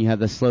a sudden you have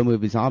this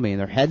slow-moving zombie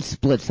and their head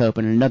splits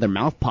open and another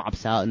mouth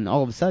pops out, and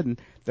all of a sudden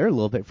they're a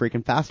little bit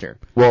freaking faster.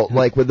 Well,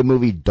 like with the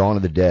movie Dawn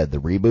of the Dead, the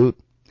reboot,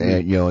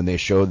 and and they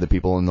showed the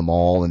people in the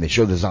mall, and they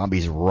showed the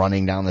zombies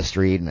running down the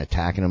street and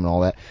attacking them and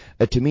all that.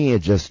 To me,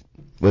 it just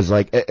was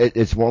like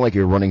it's more like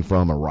you're running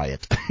from a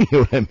riot. You know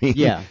what I mean?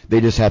 Yeah. They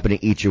just happen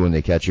to eat you when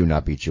they catch you,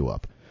 not beat you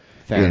up.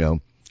 Fair.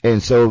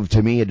 And so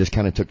to me, it just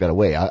kind of took that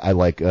away. I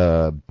like,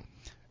 like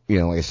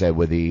I said,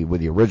 with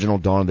the original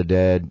Dawn of the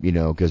Dead,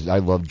 because I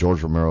loved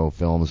George Romero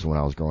films when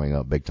I was growing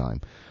up, big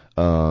time.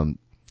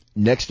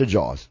 Next to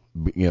Jaws,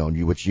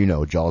 which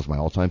Jaws is my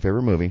all-time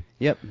favorite movie.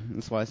 Yep,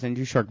 that's why I send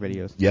you shark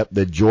videos. Yep,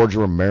 the George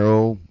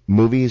Romero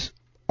movies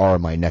are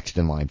my next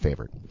in line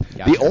favorite.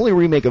 Gotcha. The only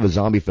remake of a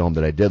zombie film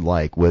that I did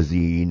like was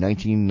the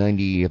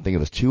 1990, I think it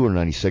was 2 or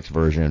 96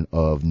 version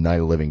of Night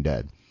of the Living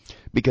Dead,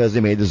 because they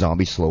made the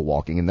zombies slow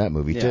walking in that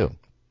movie too.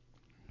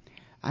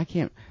 I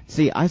can't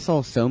see. I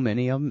saw so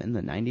many of them in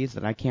the 90s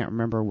that I can't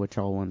remember which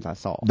all ones I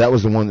saw. That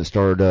was the one that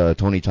starred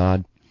Tony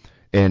Todd,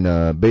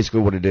 and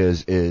basically what it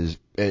is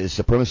it's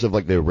the premise of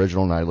like the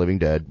original Night of the Living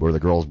Dead, where the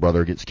girl's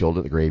brother gets killed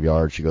at the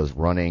graveyard. She goes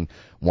running,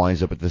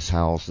 winds up at this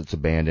house that's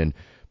abandoned.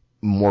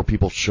 More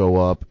people show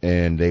up,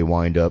 and they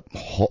wind up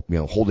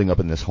holding up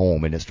in this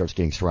home, and it starts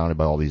getting surrounded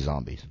by all these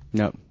zombies.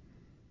 Nope.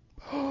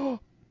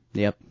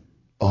 Yep.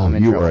 Oh,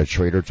 you are a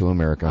traitor to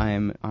America.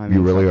 I'm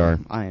you really are.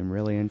 I am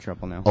really in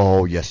trouble now.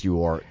 Oh, yes,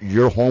 you are.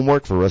 Your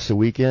homework for the rest of the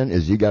weekend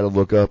is you got to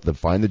look up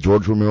find the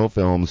George Romero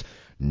films,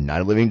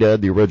 Night of the Living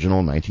Dead, the original,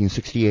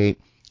 1968.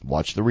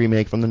 Watch the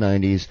remake from the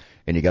 90s,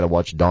 and you got to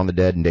watch Dawn of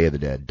the Dead and Day of the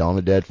Dead. Dawn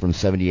of the Dead from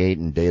 78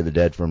 and Day of the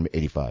Dead from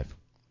 85.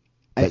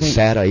 It's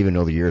sad I even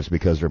know the years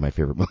because they're my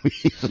favorite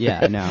movies. Yeah,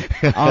 I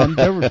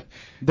know.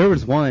 There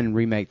was one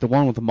remake, the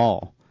one with the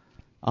mall.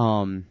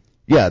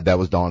 Yeah, that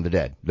was Dawn of the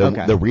Dead.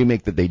 The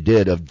remake that they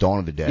did of Dawn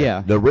of the Dead.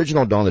 Yeah. The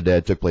original Dawn of the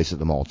Dead took place at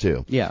the mall,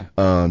 too. Yeah.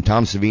 Tom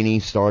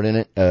Savini starred in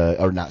it,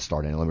 or not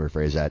starred in it, let me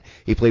rephrase that.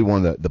 He played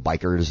one of the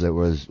bikers that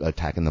was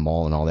attacking the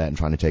mall and all that and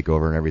trying to take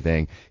over and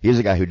everything. He's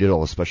the guy who did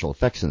all the special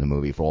effects in the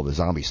movie for all the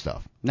zombie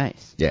stuff.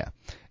 Nice. Yeah.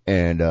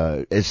 And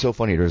it's so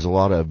funny. There's a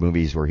lot of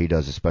movies where he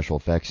does the special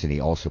effects, and he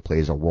also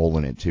plays a role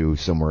in it, too.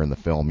 Somewhere in the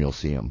film, you'll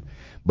see him.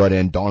 But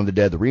in Dawn of the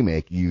Dead, the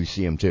remake, you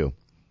see him, too.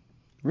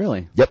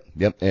 Really?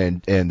 Yep.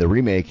 And the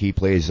remake, he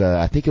plays,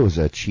 I think it was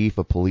a chief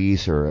of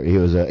police, or he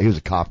was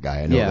a cop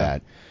guy. I know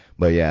that.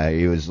 But yeah,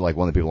 he was like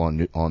one of the people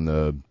on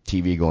the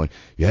TV going,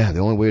 yeah,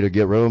 the only way to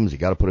get rid of them is you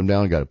got to put them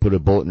down, got to put a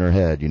bullet in their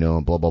head,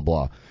 and blah blah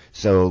blah.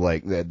 So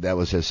like that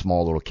was his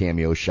small little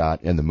cameo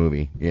shot in the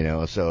movie,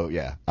 So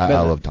yeah, I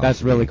love Tom.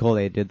 That's really cool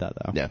they did that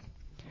though. Yeah.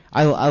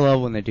 I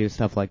love when they do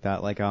stuff like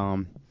that. Like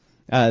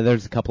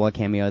there's a couple of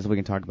cameos we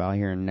can talk about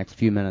here in the next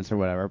few minutes or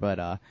whatever.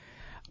 But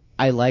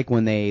I like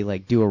when they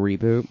like do a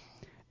reboot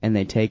and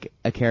they take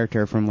a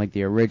character from like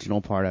the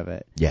original part of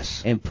it.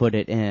 Yes. And put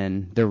it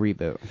in the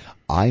reboot.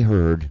 I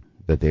heard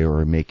that they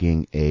were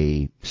making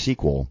a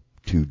sequel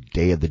to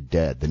Day of the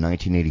Dead, the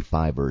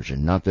 1985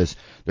 version. Not this.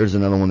 There's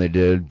another one they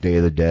did, Day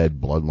of the Dead,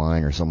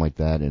 Bloodline, or something like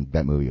that, and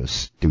that movie was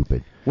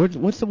stupid.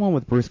 What's the one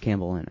with Bruce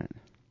Campbell in it?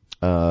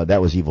 That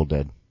was Evil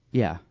Dead.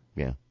 Yeah.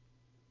 Yeah.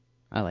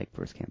 I like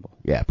Bruce Campbell.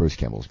 Yeah, Bruce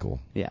Campbell's cool.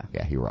 Yeah.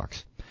 Yeah, he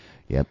rocks.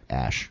 Yep,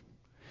 Ash.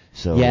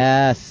 So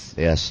yes,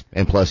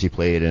 and plus he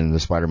played in the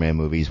Spider-Man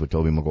movies with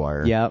Tobey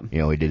Maguire. Yep. He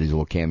did his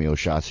little cameo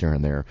shots here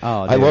and there.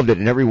 Oh, I loved it.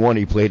 In every one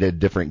he played a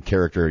different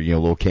character,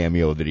 little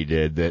cameo that he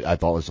did that I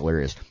thought was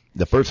hilarious.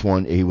 The first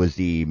one, he was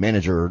the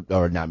manager,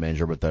 or not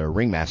manager, but the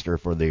ringmaster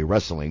for the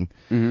wrestling.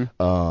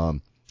 Mm-hmm.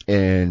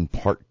 And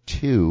part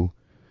 2,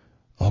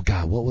 oh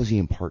God, what was he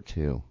in part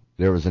 2?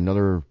 There was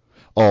another.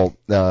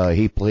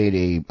 He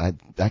played I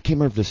can't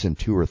remember if this is in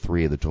 2 or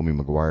 3 of the Tobey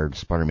Maguire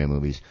Spider-Man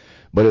movies,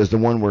 but it was the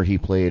one where he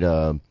played.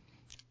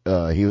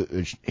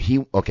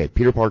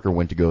 Peter Parker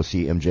went to go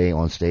see MJ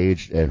on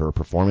stage at her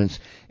performance,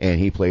 and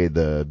he played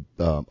the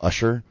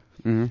usher,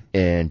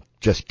 and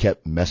just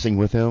kept messing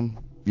with him,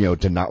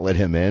 to not let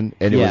him in,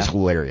 and it was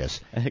hilarious.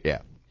 Yeah.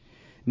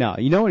 No,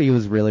 you know what he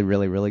was really,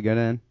 really, really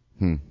good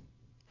in?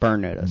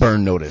 Burn Notice.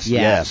 Burn Notice.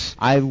 Yes.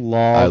 I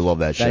love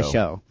that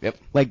show. Yep.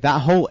 Like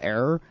that whole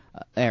era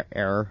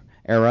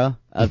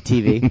of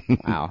TV.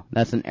 Wow,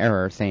 that's an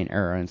error saying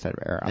era instead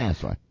of era. Yeah,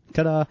 that's right.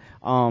 Ta-da.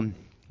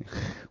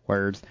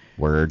 Words.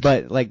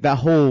 But like that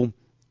whole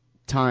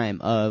time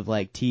of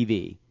like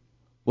TV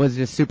was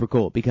just super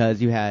cool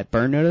because you had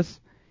Burn Notice,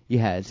 you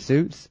had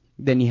Suits,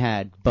 then you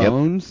had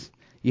Bones,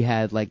 you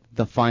had like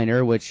The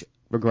Finder, which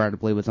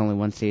regrettably was only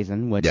one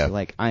season, which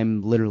like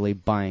I'm literally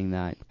buying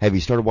that. Have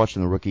you started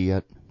watching The Rookie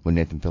yet with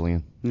Nathan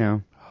Fillion?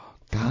 No.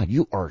 God,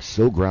 you are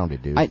so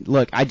grounded, dude.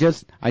 I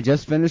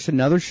just finished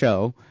another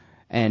show,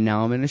 and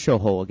now I'm in a show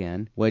hole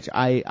again, which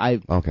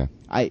Okay.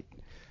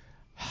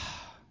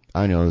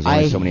 I know, there's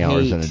only so many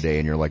hours in a day,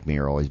 and you're like me,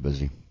 you're always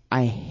busy.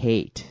 I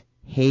hate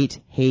hate.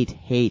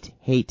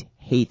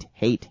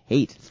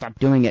 Stop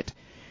doing it.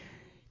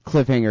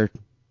 Cliffhanger,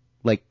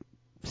 like,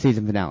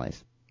 season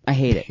finales. I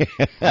hate it.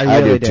 I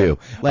really do too.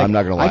 Like, I'm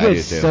not gonna lie, I I get do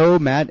too. so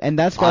mad, and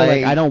that's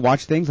why I don't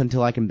watch things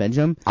until I can binge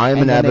them. I'm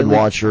an avid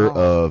watcher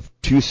of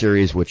 2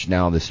 series, which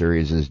now the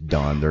series is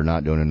done. They're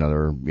not doing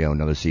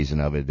another season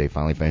of it. They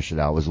finally finished it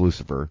out. It was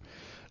Lucifer.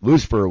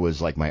 Lucifer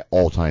was like my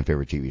all-time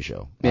favorite TV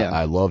show. Yeah.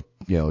 I loved,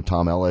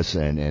 Tom Ellis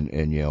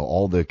and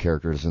all the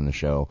characters in the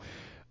show.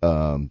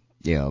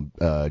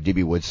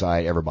 D.B.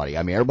 Woodside, everybody.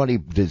 I mean, everybody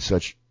did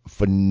such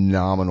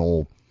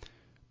phenomenal,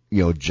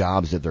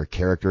 jobs at their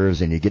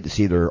characters, and you get to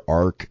see their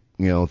arc,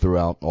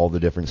 throughout all the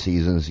different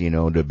seasons,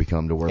 to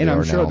become to where they are now.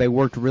 And I'm sure they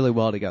worked really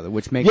well together,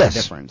 which makes a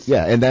difference.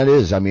 Yeah, and that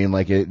is, I mean,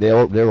 like,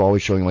 they're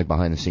always showing, like,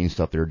 behind-the-scenes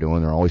stuff they're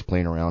doing. They're always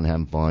playing around,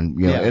 having fun,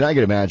 and I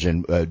can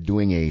imagine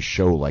doing a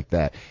show like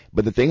that.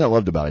 But the thing I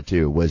loved about it,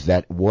 too, was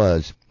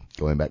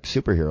going back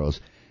to superheroes,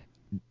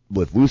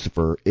 with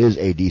Lucifer, is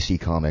a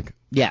DC comic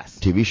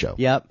TV show.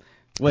 Yep.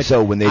 Which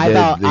so when I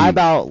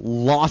about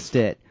lost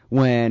it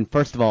when,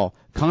 first of all,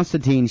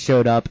 Constantine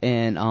showed up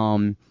in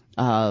and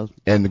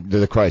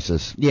the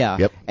Crisis. Yeah.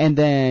 Yep. And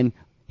then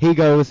he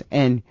goes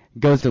to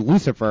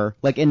Lucifer,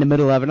 like, in the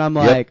middle of it, and I'm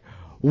like,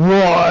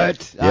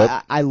 what?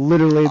 Yep. I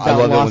literally I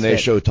love lost it when they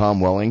show Tom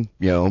Welling,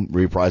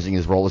 reprising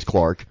his role as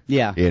Clark.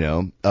 Yeah.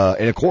 And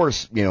of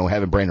course,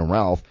 having Brandon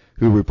Routh,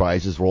 who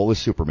reprised his role as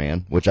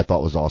Superman, which I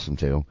thought was awesome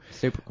too.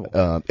 Super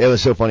cool. It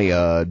was so funny.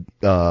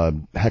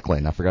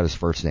 Hecklin, I forgot his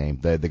first name,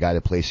 the guy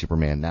that plays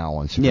Superman now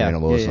on Superman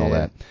and Lois and all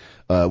that.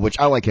 Which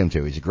I like him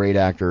too. He's a great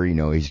actor.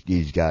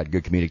 He's got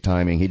good comedic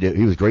timing. He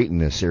was great in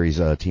the series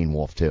Teen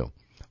Wolf too.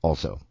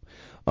 Also,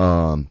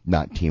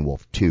 not Teen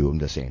Wolf 2. I'm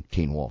just saying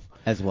Teen Wolf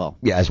as well.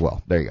 Yeah, as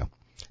well. There you go.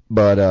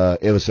 But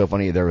it was so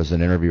funny. There was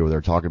an interview where they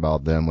were talking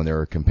about them when they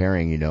were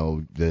comparing.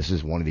 This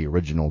is one of the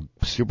original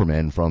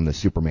Supermen from the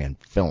Superman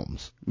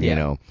films.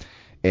 And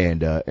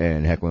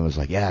Hecklin was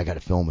like, "Yeah, I got to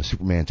film a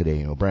Superman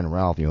today." Brandon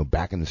Routh,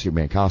 back in the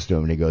Superman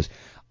costume, and he goes,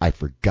 "I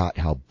forgot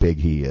how big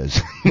he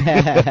is,"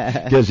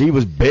 because he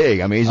was big.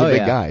 I mean, he's a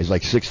big guy. He's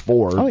like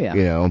 6'4". Oh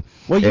yeah.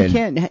 Well, you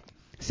can't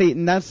see,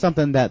 and that's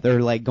something that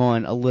they're like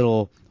going a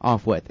little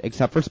off with,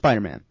 except for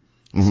Spider-Man.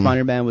 Mm-hmm.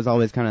 Spider-Man was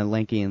always kind of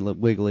lanky and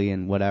wiggly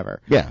and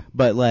whatever. Yeah.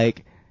 But,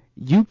 like,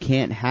 you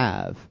can't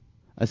have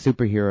a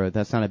superhero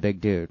that's not a big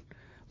dude.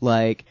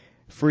 Like,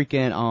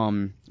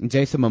 freaking,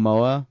 Jason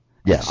Momoa.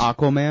 Yes.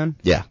 Aquaman.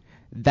 Yeah.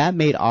 That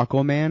made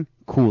Aquaman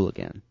cool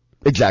again.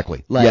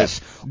 Exactly. Like,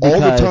 yes. All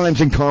the times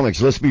in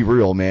comics, let's be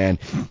real, man.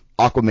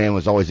 Aquaman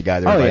was always the guy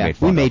that everybody made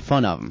fun of. We made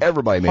fun of him.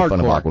 Everybody made fun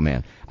of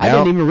Aquaman. I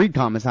didn't even read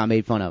comics I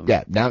made fun of him.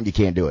 Yeah, now you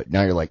can't do it.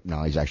 Now you're like,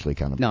 no, he's actually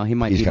kind of... No, he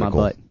might beat my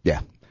butt.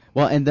 Yeah.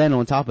 Well, and then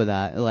on top of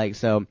that, like,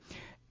 so,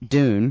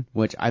 Dune,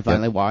 which I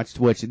finally watched,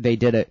 which they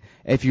did it.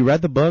 If you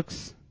read the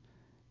books,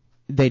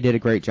 they did a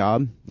great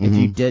job. Mm-hmm. If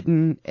you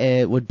didn't,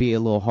 it would be a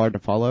little hard to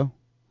follow.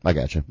 I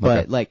gotcha.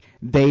 But, like,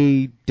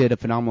 they did a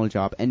phenomenal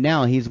job. And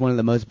now he's one of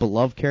the most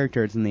beloved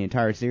characters in the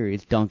entire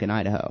series, Duncan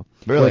Idaho.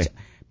 Really?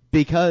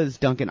 Because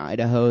Duncan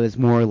Idaho is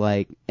more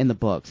like, in the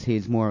books,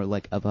 he's more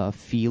like of a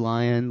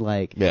feline,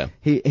 like,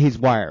 he's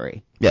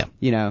wiry. Yeah.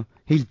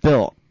 He's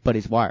built, but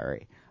he's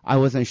wiry. I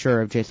wasn't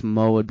sure if Jason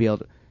Momoa would be able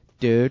to...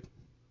 Dude,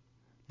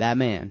 that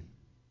man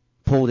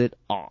pulled it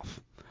off.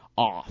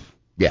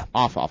 Yeah.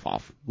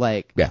 Off.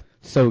 Like,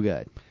 so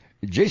good.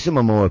 Jason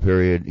Momoa,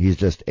 period, he's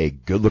just a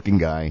good-looking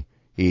guy.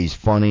 He's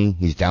funny.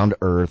 He's down to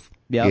earth.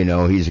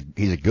 Yep.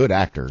 He's a good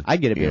actor.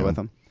 I'd get a beer with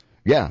him.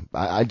 Yeah,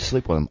 I'd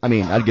sleep with him. I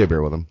mean, I'd get a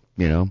beer with him,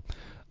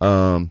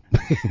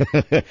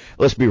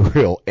 Let's be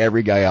real.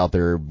 Every guy out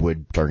there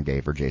would turn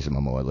gay for Jason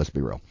Momoa. Let's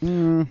be real.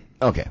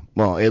 Okay.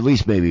 Well, at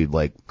least maybe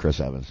like Chris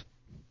Evans.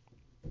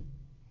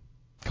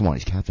 Come on,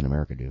 he's Captain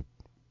America, dude.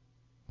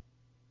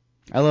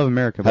 I love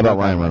America. How about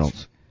Ryan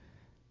Reynolds?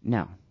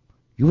 No.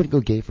 You wouldn't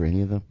go gay for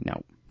any of them?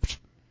 No.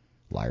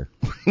 Liar.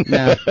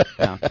 No.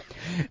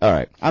 All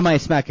right. I might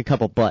smack a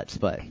couple butts,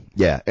 but...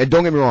 Yeah, and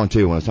don't get me wrong,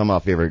 too, when I was talking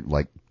about favorite,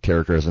 like,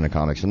 characters in the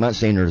comics, I'm not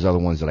saying there's other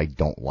ones that I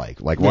don't like.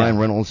 Like, Ryan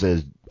Reynolds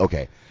is,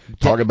 okay,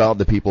 talk about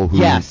the people who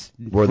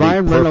were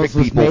Ryan the Reynolds perfect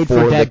was people made for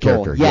the Deadpool.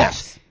 character.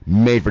 Yes.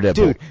 Made for Deadpool.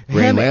 Dude,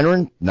 Green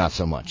Lantern, not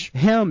so much.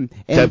 Him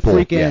and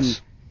Deadpool,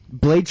 freaking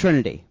Blade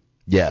Trinity.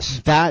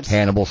 Yes. That's...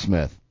 Hannibal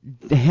Smith.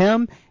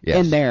 Him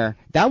in there.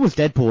 That was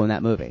Deadpool in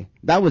that movie.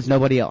 That was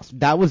nobody else.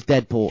 That was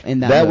Deadpool in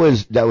that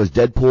movie. That was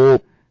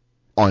Deadpool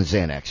on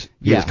Xanax.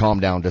 He was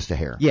calmed down just a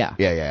hair. Yeah.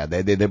 Yeah.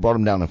 They brought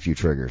him down a few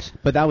triggers.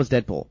 But that was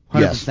Deadpool.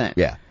 100%. Yes.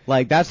 Yeah.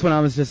 Like, that's when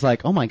I was just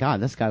like, oh my god,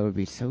 this guy would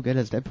be so good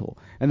as Deadpool.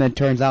 And then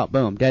turns out,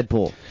 boom,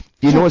 Deadpool.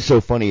 You know what's so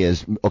funny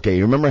is, okay,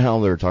 you remember how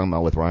they were talking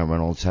about with Ryan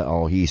Reynolds,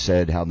 how he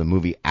said how the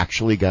movie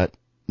actually got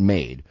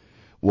made?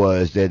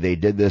 Was that they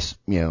did this,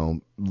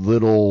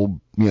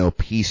 little,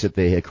 piece that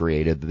they had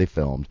created that they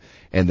filmed,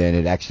 and then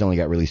it accidentally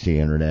got released to the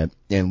internet,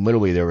 and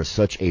literally there was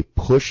such a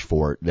push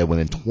for it that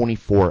within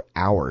 24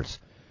 hours,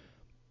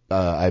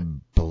 I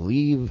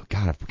believe,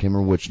 God, I can't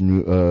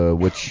remember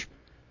which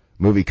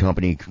movie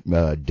company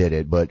did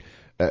it, but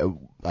I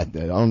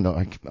don't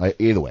know.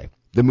 Either way,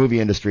 the movie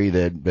industry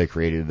that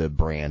created the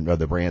brand, or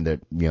the brand that,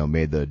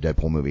 made the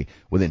Deadpool movie,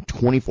 within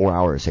 24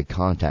 hours had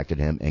contacted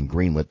him and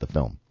greenlit the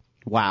film.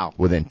 Wow.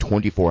 Within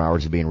 24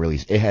 hours of being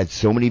released. It had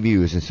so many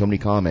views and so many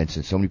comments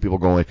and so many people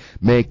going,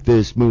 make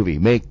this movie,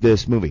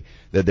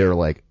 that they're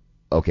like,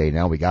 okay,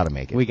 now we gotta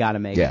make it. We gotta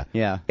make it.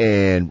 Yeah.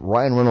 And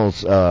Ryan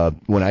Reynolds,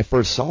 when I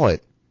first saw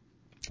it,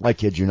 I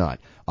kid you not,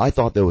 I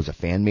thought that was a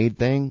fan-made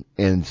thing,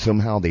 and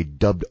somehow they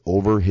dubbed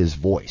over his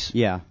voice.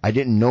 Yeah. I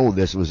didn't know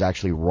this was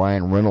actually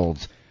Ryan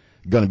Reynolds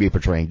going to be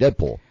portraying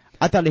Deadpool.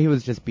 I thought he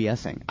was just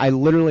BSing. I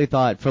literally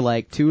thought for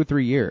like 2 or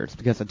 3 years,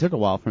 because it took a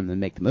while for him to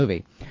make the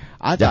movie,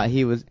 I thought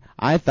he was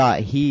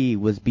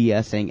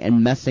BSing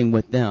and messing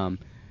with them,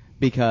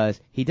 because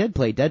he did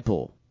play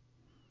Deadpool.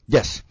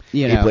 Yes.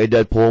 He played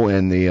Deadpool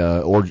in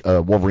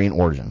the Wolverine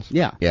Origins.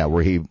 Yeah. Yeah,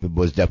 where he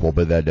was Deadpool,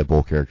 but that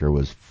Deadpool character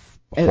was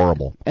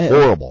horrible.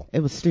 Horrible. It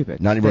was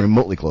stupid. Not even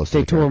remotely close to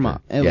the character. They tore him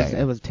up.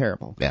 It was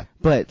terrible. Yeah.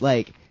 But,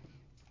 like,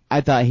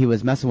 I thought he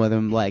was messing with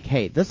him, like,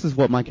 hey, this is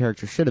what my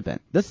character should have been.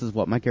 This is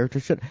what my character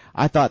should.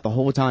 I thought the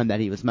whole time that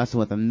he was messing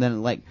with him, and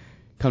then, like,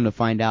 come to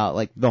find out,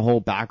 like, the whole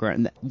background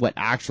and what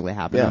actually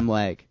happened. Yeah. I'm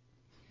like,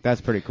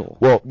 that's pretty cool.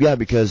 Well, yeah,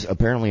 because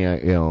apparently,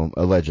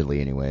 allegedly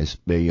anyways,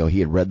 he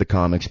had read the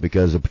comics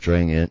because of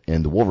portraying it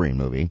in the Wolverine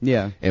movie.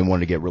 Yeah. And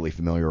wanted to get really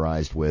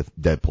familiarized with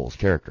Deadpool's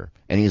character.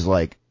 And he's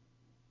like,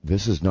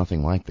 this is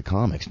nothing like the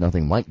comics,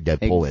 nothing like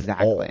Deadpool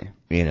at all.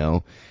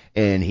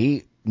 And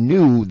he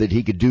knew that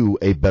he could do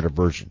a better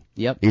version.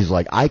 Yep. He's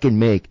like, I can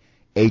make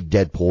a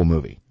Deadpool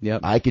movie.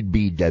 Yep. I could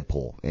be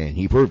Deadpool. And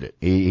he proved it.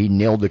 He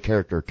nailed the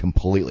character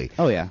completely.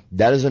 Oh, yeah.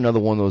 That is another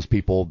one of those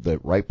people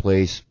that right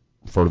place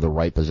for the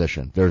right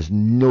position. There's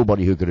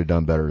nobody who could have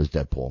done better as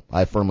Deadpool.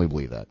 I firmly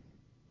believe that.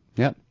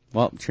 Yep.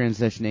 Well,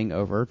 transitioning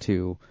over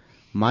to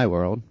my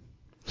world.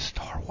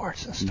 Star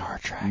Wars and Star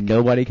Trek.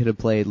 Nobody could have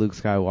played Luke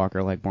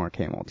Skywalker like Mark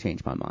Hamill.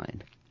 Changed my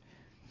mind.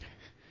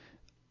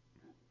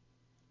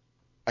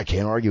 I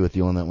can't argue with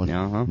you on that one.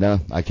 Uh-huh. No,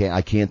 I can't.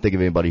 I can't think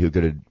of anybody who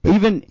could have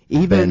even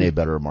been a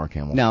better Mark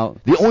Hamill. Now,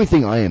 the only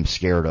thing I am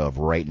scared of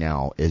right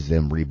now is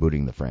them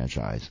rebooting the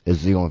franchise.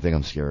 Is the only thing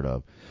I'm scared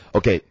of.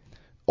 Okay,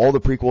 all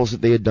the prequels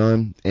that they had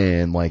done,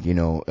 and like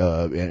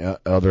and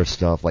other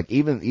stuff, like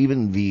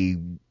even the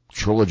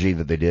trilogy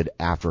that they did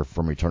after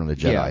from Return of the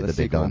Jedi that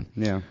they've done.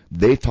 Yeah.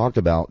 They've talked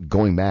about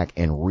going back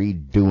and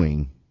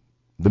redoing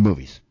the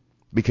movies.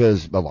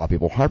 Because a lot of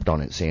people harped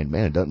on it, saying,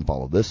 man, it doesn't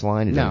follow this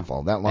line, it doesn't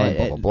follow that line,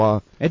 blah, blah, blah.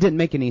 It didn't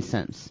make any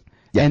sense.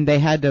 Yeah. And they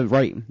had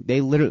to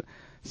they literally,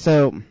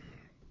 so,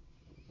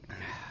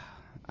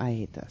 I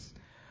hate this.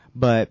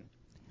 But,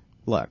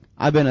 look,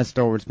 I've been a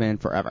Star Wars fan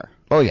forever.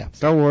 Oh, yeah.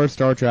 Star Wars,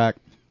 Star Trek.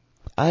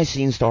 I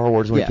seen Star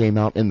Wars when it came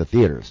out in the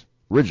theaters,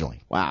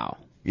 originally. Wow.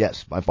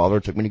 Yes, my father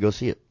took me to go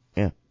see it.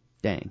 Yeah.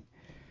 Dang.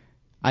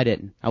 I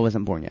didn't. I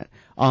wasn't born yet.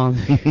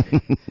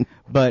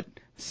 But,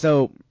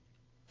 so,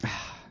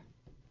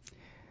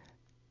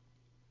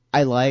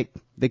 I like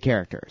the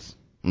characters.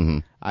 Mm-hmm.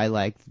 I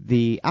like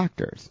the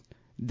actors.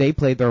 They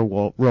played their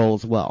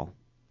roles well.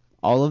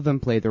 All of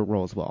them played their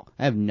roles well.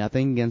 I have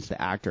nothing against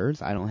the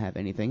actors. I don't have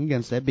anything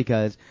against it,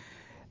 because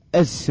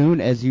as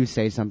soon as you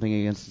say something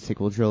against the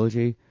sequel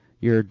trilogy,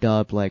 you're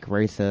dubbed like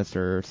racist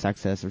or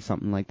sexist or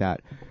something like that.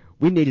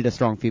 We needed a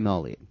strong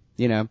female lead.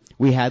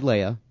 We had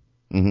Leia,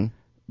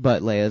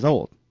 but Leia's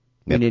old.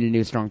 We needed a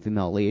new strong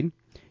female lead.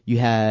 You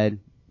had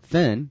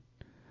Finn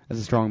as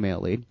a strong male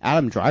lead.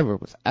 Adam Driver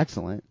was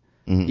excellent.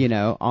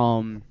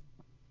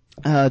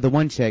 The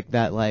one chick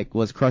that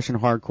was crushing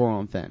hardcore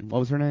on Finn. What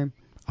was her name?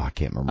 Oh, I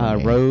can't remember her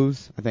name.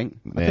 Rose, I think.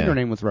 I think her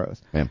name was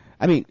Rose. Yeah.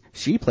 I mean,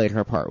 she played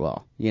her part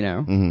well,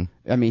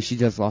 I mean, she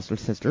just lost her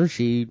sister.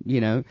 She,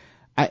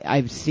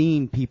 I've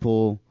seen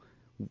people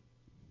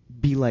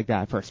be like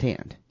that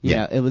firsthand.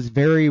 It was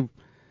very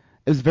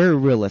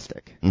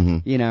realistic.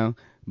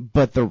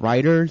 But the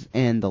writers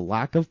and the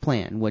lack of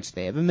plan, which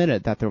they have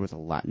admitted that there was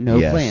no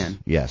plan.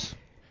 Yes.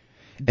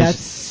 That's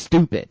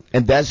stupid.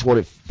 And that's what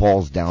it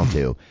falls down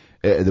to.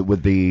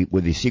 With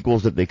the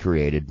sequels that they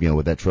created,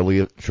 with that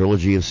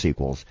trilogy of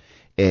sequels,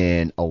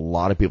 and a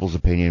lot of people's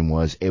opinion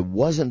was it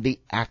wasn't the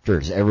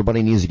actors.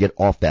 Everybody needs to get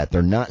off that.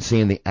 They're not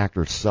saying the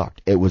actors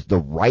sucked. It was the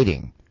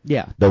writing.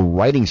 Yeah. The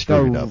writing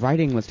screwed it up. The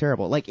writing was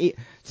terrible.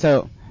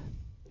 So,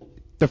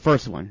 the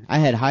first one, I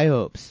had high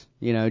hopes.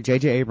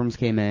 J.J. Abrams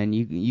came in.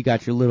 You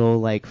got your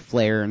little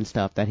flair and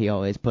stuff that he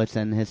always puts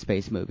in his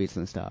space movies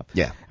and stuff.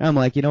 Yeah. And I'm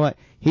like, you know what?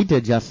 He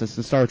did justice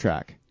to Star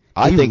Trek.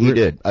 I think he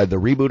did. The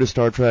reboot of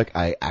Star Trek,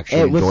 I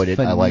actually enjoyed it.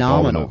 I liked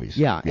all the movies.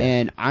 Yeah,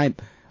 and I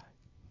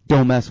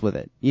don't mess with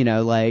it.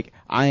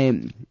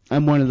 I'm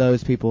one of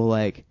those people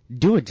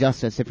do it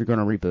justice if you're going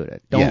to reboot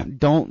it.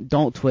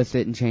 Don't twist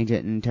it and change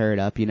it and tear it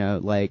up.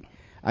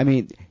 I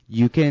mean,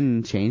 you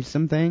can change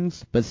some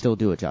things, but still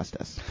do it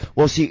justice.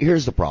 Well, see,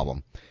 here's the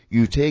problem.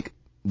 You take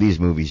these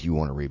movies you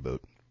want to reboot,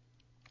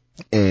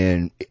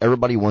 and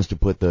everybody wants to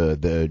put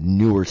the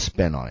newer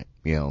spin on it,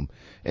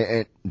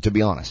 And to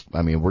be honest,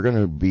 I mean, we're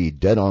going to be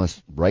dead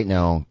honest right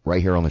now,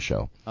 right here on the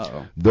show.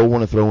 Uh-oh. They'll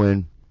want to throw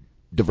in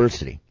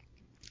diversity.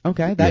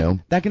 Okay,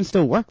 that can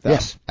still work, though.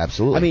 Yes,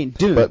 absolutely. I mean,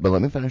 dude. But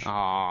let me finish.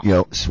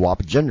 Aw.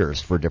 Swap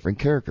genders for different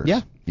characters.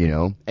 Yeah.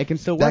 It can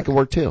still work. That can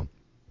work too.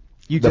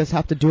 You just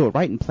have to do it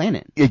right and plan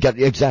it.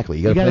 Exactly.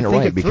 You got to plan it think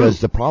right it because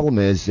through. the problem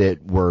is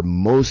that where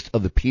most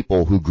of the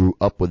people who grew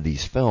up with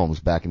these films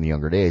back in the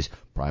younger days,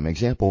 prime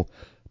example,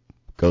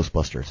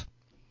 Ghostbusters.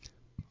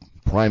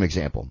 Prime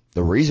example.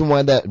 The reason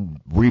why that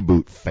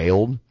reboot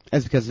failed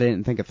is because they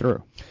didn't think it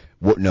through.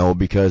 No,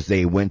 because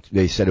they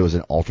said it was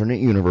an alternate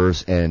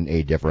universe and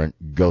a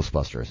different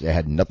Ghostbusters. It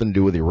had nothing to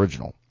do with the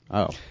original.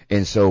 Oh.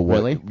 And so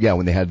Really? Yeah,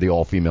 when they had the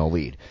all-female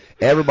lead.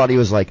 Everybody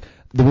was like,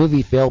 the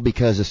movie failed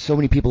because there's so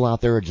many people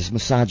out there are just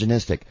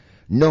misogynistic.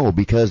 No,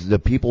 because the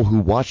people who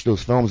watched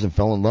those films and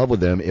fell in love with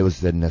them, it was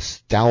the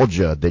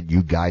nostalgia that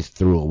you guys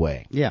threw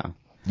away. Yeah.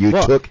 They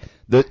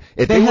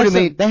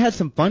had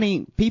some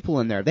funny people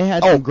in there. They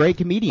had some great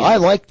comedians. I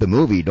liked the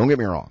movie, don't get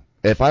me wrong.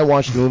 If I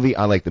watched the movie,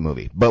 I liked the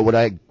movie. But would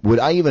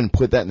I even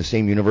put that in the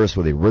same universe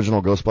with the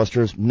original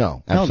Ghostbusters?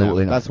 No,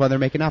 absolutely not. That's why they're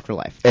making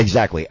Afterlife.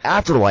 Exactly.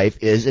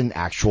 Afterlife is an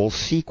actual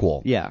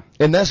sequel. Yeah.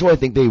 And that's what I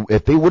think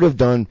if they would have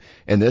done,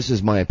 and this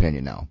is my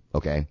opinion now,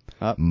 okay?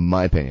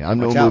 My opinion. I'm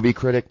no movie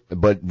critic,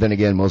 but then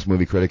again, most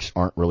movie critics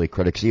aren't really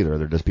critics either.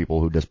 They're just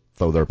people who just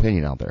throw their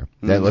opinion out there.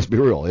 And let's be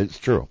real, it's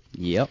true.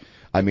 Yep.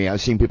 I mean,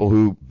 I've seen people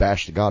who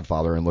bash The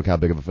Godfather and look how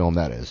big of a film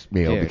that is,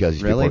 because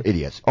these people are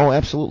idiots. Oh,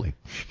 absolutely.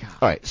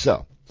 All right,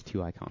 so. Too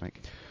iconic.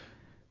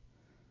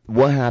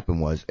 What happened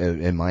was,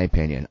 in my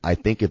opinion, I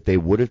think if they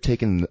would have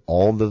taken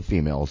all the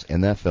females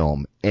in that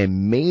film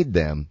and made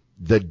them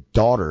the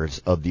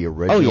daughters of the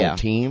original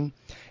team,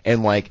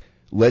 and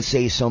let's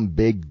say some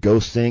big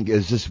ghost thing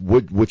is just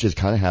which is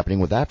kind of happening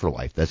with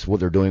Afterlife. That's what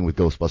they're doing with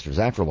Ghostbusters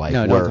Afterlife.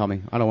 No, don't tell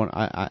me. I don't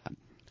want.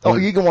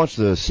 You can watch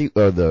the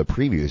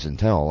previews and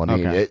tell. I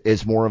mean,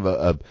 it's more of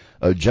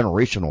a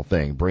generational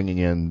thing, bringing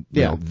in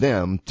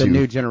them to the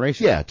new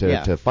generation.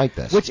 To fight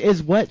this, which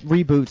is what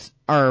reboots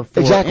are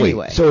for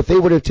anyway. So if they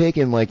would have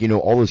taken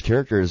all those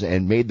characters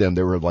and made them,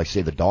 they were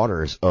say the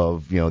daughters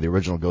of the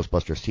original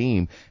Ghostbusters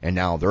team, and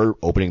now they're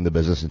opening the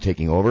business and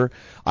taking over.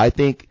 I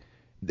think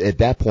at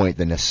that point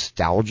the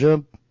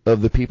nostalgia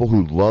of the people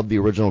who loved the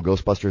original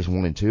Ghostbusters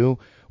 1 and 2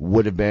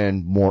 would have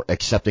been more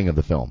accepting of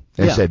the film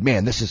and said,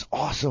 man, this is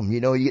awesome. You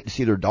get to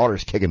see their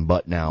daughters kicking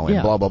butt now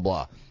and blah, blah,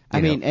 blah.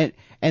 I mean,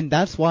 and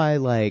that's why,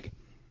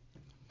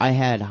 I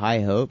had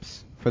high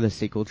hopes for the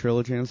sequel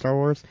trilogy in Star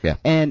Wars. Yeah.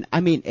 And,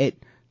 I mean,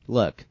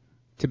 look,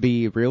 to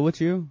be real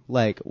with you,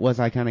 was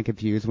I kind of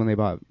confused when they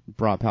brought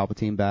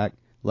Palpatine back?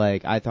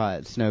 I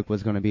thought Snoke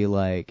was going to be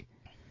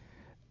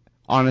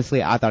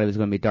honestly, I thought he was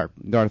going to be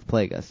Darth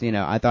Plagueis.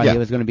 I thought he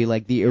was going to be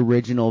the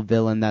original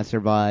villain that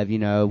survived.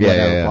 Blah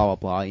blah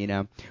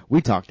blah.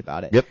 We talked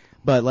about it. Yep.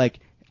 But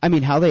I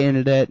mean, how they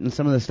ended it and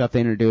some of the stuff they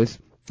introduced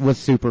was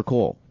super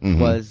cool. Mm-hmm.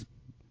 Was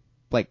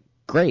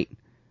great,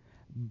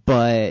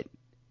 but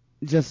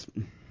just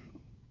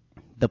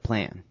the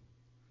plan.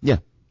 Yeah.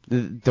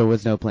 There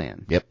was no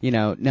plan. Yep.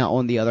 Now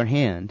on the other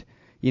hand,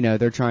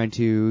 they're trying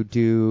to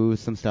do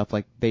some stuff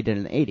like they did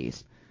in the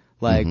 80s,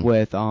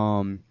 with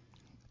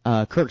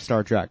Kirk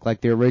Star Trek,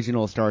 the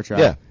original Star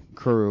Trek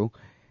crew.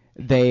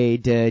 They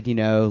did,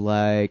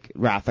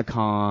 Wrath of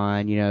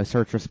Khan,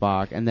 Search for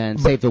Spock, and then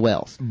Save the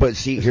Whales. But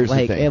see, here's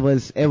the thing.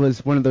 It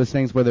was one of those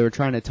things where they were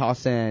trying to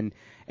toss in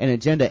an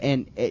agenda,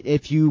 and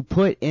if you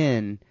put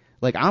in,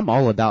 I'm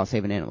all about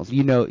saving animals.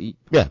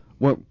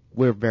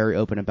 We're very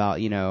open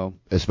about,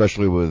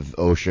 especially with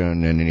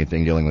ocean and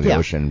anything dealing with the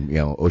ocean,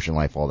 ocean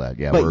life, all that.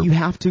 Yeah. But you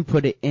have to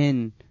put it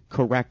in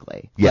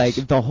correctly. Yes.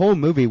 The whole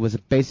movie was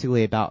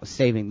basically about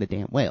saving the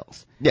damn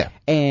whales. Yeah.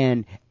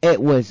 And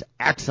it was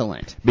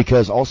excellent.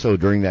 Because also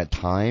during that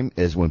time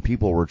is when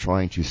people were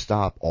trying to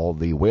stop all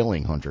the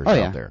whaling hunters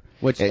out there.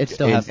 Which it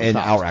still has in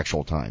our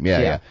actual time.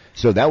 Yeah.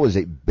 So that was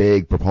a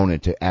big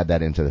proponent to add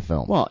that into the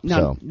film. Well,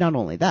 not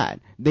only that,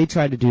 they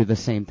tried to do the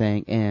same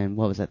thing in,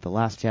 what was it, The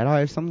Last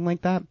Jedi or something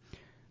like that?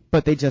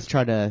 But they just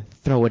try to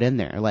throw it in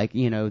there.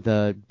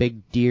 The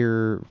big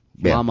deer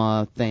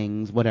llama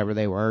things, whatever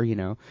they were,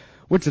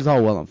 which is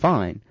all well and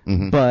fine.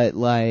 Mm-hmm. But,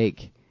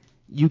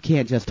 you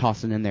can't just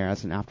toss it in there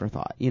as an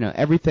afterthought.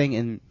 Everything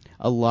in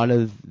a lot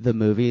of the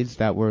movies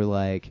that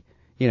were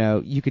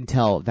you can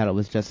tell that it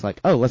was just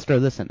oh, let's throw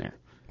this in there.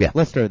 Yeah.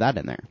 Let's throw that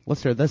in there.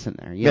 Let's throw this in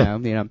there. You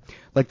know,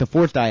 the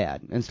Force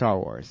Dyad in Star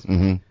Wars.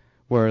 Mm-hmm.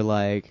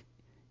 Where,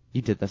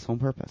 you did this on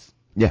purpose.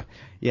 Yeah.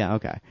 Yeah,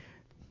 okay.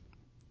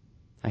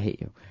 I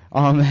hate you.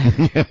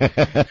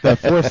 The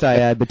Force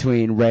Dyad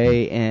between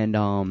Rey and,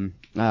 Kylo,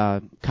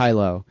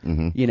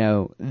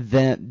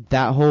 mm-hmm.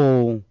 That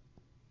whole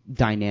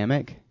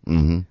dynamic,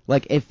 mm-hmm.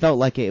 It felt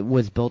like it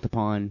was built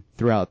upon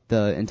throughout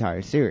the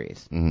entire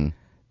series. Mm-hmm.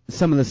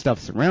 Some of the stuff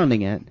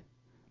surrounding it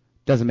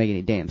doesn't make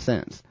any damn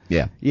sense.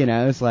 Yeah.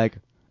 It's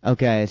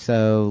okay,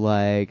 so,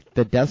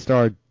 the Death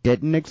Star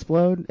didn't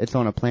explode, it's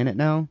on a planet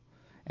now,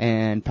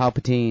 and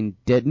Palpatine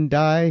didn't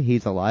die,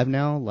 he's alive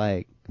now,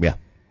 yeah.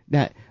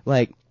 That,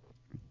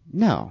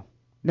 no.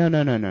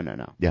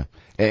 Yeah.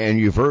 And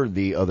you've heard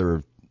the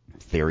other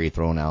theory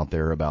thrown out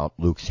there about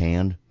Luke's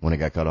hand when it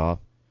got cut off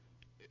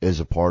is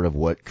a part of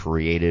what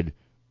created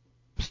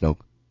Snoke?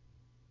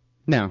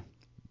 No.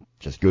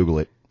 Just Google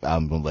it.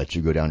 I'm going to let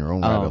you go down your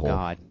own rabbit hole. Oh,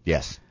 God.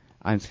 Yes.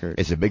 I'm screwed.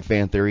 It's a big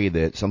fan theory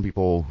that some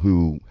people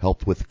who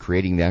helped with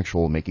creating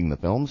making the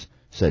films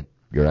said,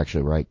 you're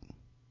actually right.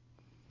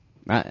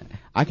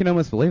 I can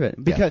almost believe it.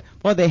 Because,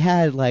 well, they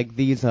had, like,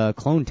 these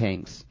clone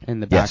tanks in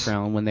the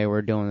background when they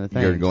were doing the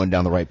thing. You're going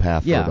down the right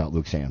path for about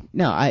Luke's hand.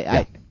 No,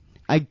 I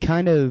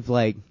kind of,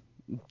 like,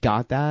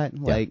 got that,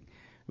 like,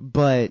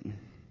 but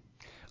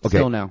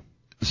still no.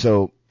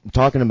 So,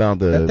 talking about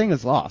that thing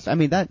is lost. I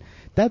mean, that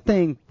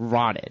thing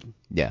rotted.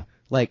 Yeah.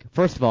 Like,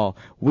 first of all,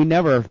 we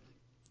never...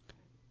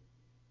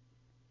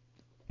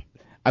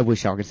 I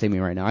wish y'all could see me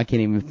right now. I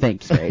can't even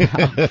think straight.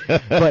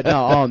 But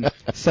no,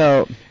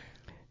 so...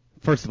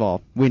 First of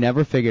all, we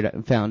never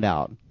found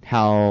out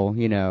how,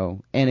 you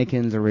know,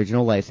 Anakin's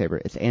original lightsaber.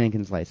 It's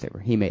Anakin's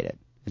lightsaber. He made it.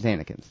 It's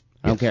Anakin's.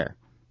 I don't care.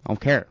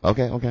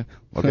 Okay.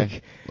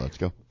 Let's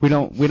go. We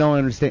don't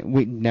understand.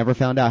 We never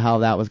found out how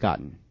that was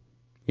gotten.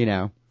 You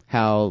know,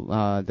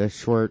 how the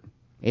short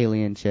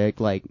alien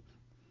chick like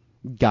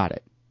got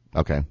it.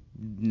 Okay.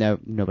 No,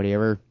 nobody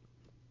ever.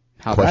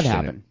 How Question that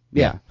happened? it.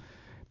 Yeah.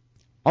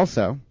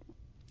 Also,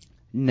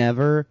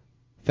 never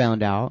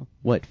found out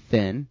what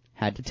Finn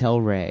had to tell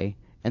Rey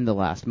in the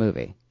last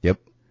movie. Yep.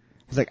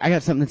 He's like, I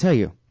got something to tell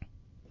you.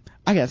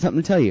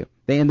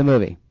 They end the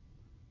movie.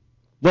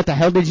 What the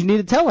hell did you need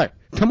to tell her?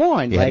 Come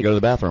on. You had to go to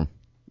the bathroom.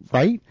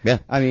 Right? Yeah.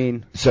 I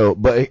mean. So,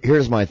 but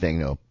here's my thing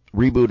though.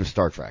 Reboot of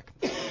Star Trek.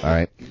 All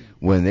right.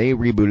 When they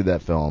rebooted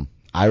that film,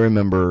 I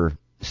remember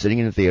sitting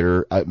in the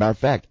theater. Matter of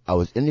fact, I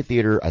was in the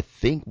theater, I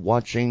think,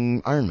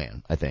 watching Iron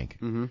Man,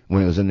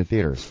 when it was in the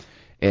theaters.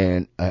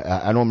 And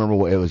I don't remember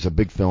what, it was a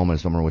big film, I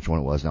just don't remember which one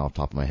it was now off the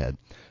top of my head.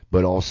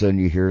 But all of a sudden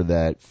you hear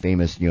that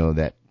famous, you know,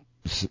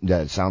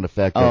 that sound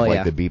effect of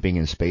like the beeping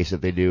in space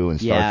that they do in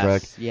Star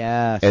Trek.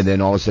 Yes. And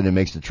then all of a sudden it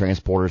makes the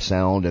transporter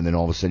sound, and then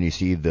all of a sudden you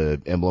see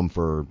the emblem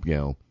for, you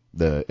know,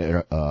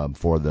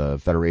 for the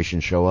Federation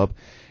show up,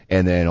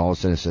 and then all of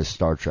a sudden it says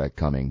Star Trek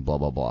coming, blah,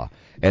 blah, blah.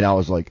 And I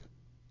was like,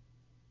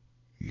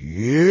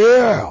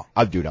 yeah!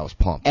 Dude, I was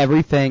pumped.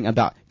 Everything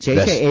about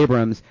J.J.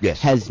 Abrams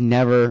has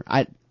never,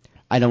 I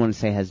don't want to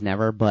say has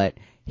never, but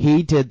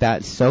he did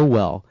that so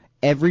well.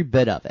 Every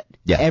bit of it.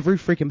 Yeah. Every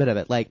freaking bit of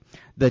it. Like,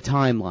 the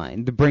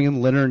timeline, the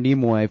bringing Leonard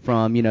Nimoy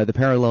from, you know, the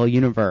parallel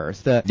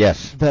universe. Down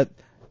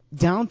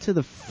to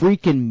the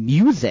freaking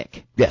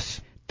music. Yes.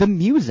 The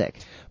music.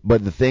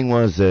 But the thing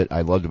was that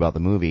I loved about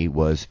the movie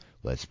was,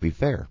 let's be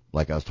fair,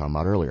 like I was talking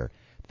about earlier,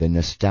 the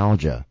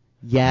nostalgia.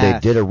 Yeah. They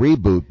did a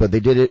reboot, but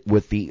they did it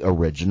with the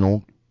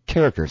original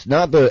characters.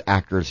 Not the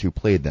actors who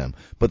played them,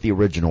 but the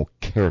original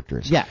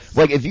characters. Yes.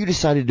 Like, if you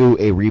decided to do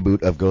a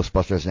reboot of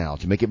Ghostbusters now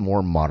to make it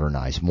more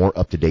modernized, more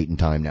up-to-date in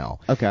time now.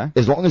 Okay.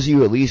 As long as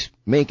you at least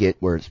make it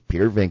where it's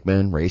Peter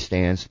Venkman, Ray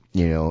Stantz,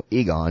 you know,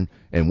 Egon,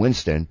 and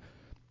Winston,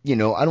 you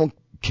know, I don't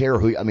care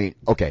who, I mean,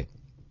 okay,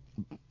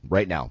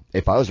 right now,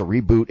 if I was to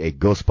reboot a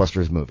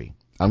Ghostbusters movie,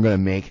 I'm going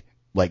to make,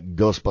 like,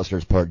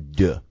 Ghostbusters Part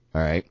 2,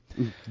 alright?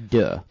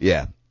 Duh.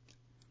 Yeah.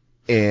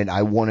 And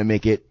I want to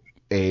make it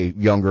a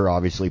younger,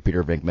 obviously,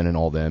 Peter Venkman and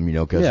all them, you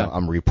know, because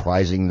I'm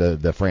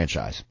reprising the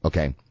franchise.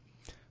 Okay.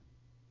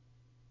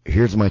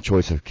 Here's my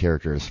choice of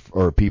characters,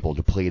 or people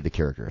to play the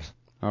characters.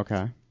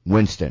 Okay.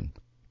 Winston,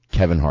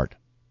 Kevin Hart.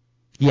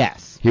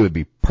 Yes. He would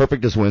be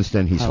perfect as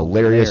Winston. He's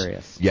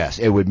hilarious. Yes,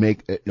 it would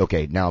make,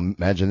 okay, now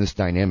imagine this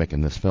dynamic in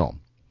this film.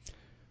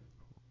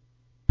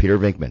 Peter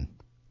Venkman,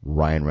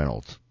 Ryan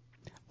Reynolds.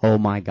 Oh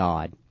my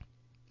God.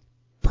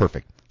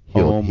 Perfect.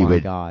 He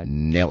would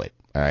nail it.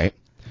 All right.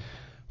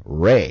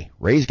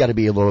 Ray's got to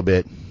be a little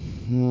bit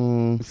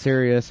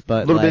serious,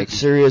 but a little bit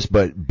serious,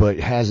 but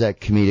has that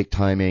comedic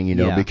timing, you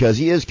know, because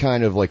he is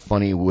kind of like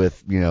funny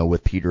with, you know,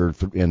 with Peter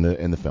in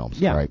the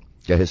films. Yeah. Right.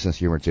 Got his sense of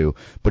humor too,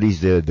 but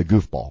he's the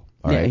goofball.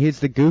 All right. He's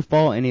the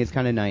goofball, and he's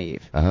kind of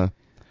naive.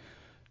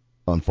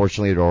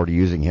 Unfortunately, they're already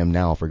using him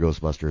now for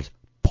Ghostbusters.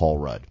 Paul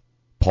Rudd.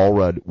 Paul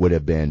Rudd would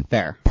have been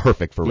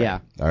perfect for Ray. Yeah.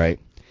 All right.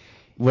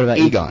 What about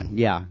Egon?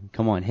 Yeah.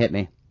 Come on, hit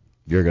me.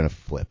 You're gonna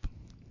flip.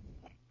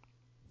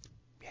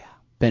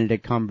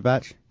 Benedict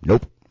Cumberbatch?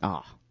 Nope.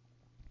 Ah.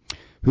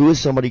 Who is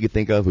somebody you could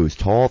think of who's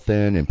tall,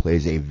 thin, and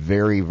plays a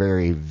very,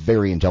 very,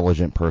 very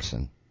intelligent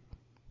person,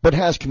 but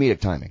has comedic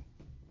timing?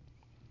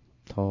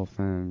 Tall,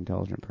 thin,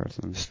 intelligent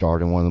person.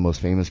 Starred in one of the most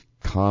famous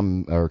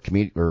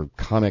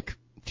comic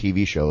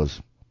TV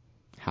shows.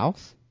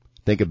 House?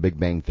 Think of Big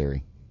Bang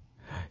Theory.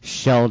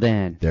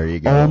 Sheldon. There you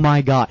go. Oh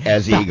my God.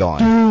 As Egon.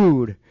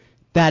 Dude.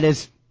 That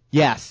is,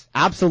 yes.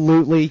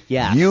 Absolutely,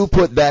 yes. You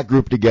put that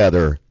group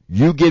together.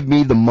 You give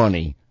me the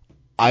money.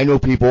 I know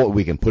people,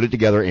 we can put it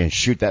together and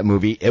shoot that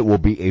movie. It will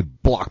be a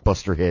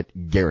blockbuster hit,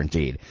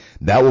 guaranteed.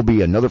 That will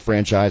be another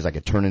franchise I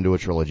could turn into a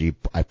trilogy,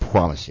 I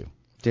promise you.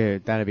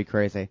 Dude, that'd be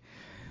crazy.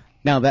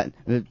 Now that,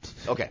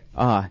 okay.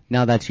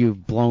 Now that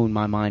you've blown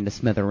my mind to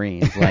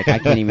smithereens, like I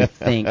can't even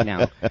think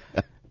now.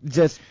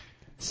 Just,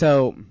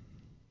 so,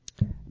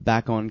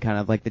 back on kind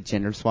of like the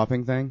gender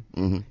swapping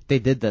thing, they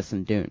did this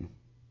in Dune.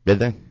 Did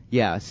they?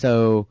 Yeah,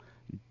 so,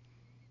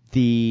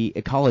 the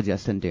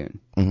ecologist in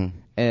Dune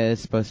is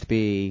supposed to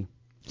be...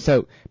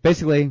 So,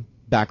 basically,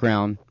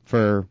 background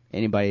for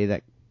anybody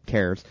that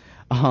cares.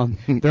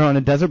 They're on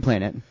a desert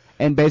planet,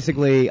 and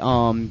basically,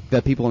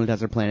 the people on the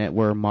desert planet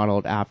were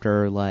modeled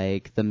after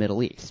like the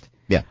Middle East.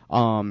 Yeah.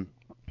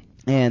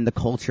 And the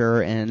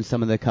culture and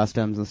some of the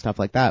customs and stuff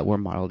like that were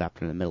modeled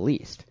after the Middle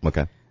East.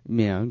 Okay.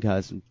 You know,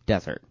 because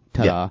desert.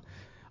 Ta-da.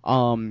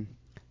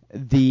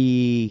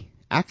 The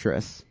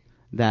actress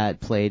that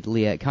played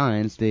Liet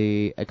Kynes,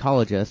 the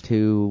ecologist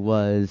who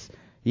was,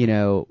 you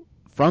know,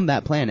 from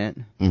that planet,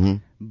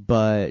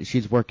 but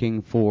she's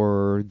working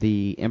for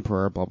the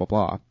emperor, blah, blah,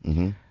 blah.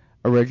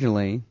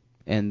 Originally,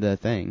 in the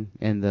thing,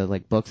 in the,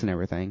 like, books and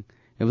everything,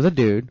 it was a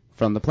dude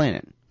from the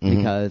planet.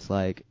 Because,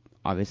 like,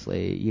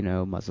 obviously, you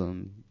know,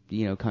 Muslim,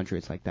 you know,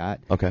 countries like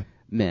that. Okay.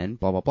 Men,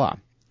 blah, blah, blah.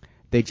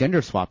 They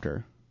gender swapped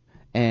her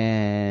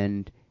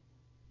and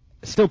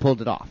still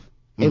pulled it off.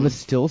 It was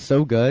still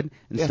so good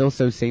and still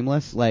so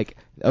seamless. Like,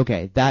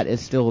 okay, that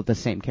is still the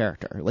same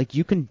character. Like,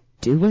 you can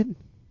do it.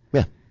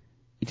 Yeah.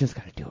 You just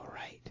gotta do it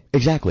right.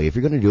 Exactly. If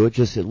you're going to do it,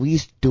 just at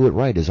least do it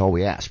right is all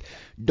we ask.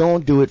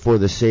 Don't do it for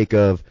the sake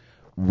of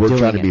we're Doing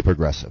trying to it. be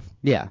progressive.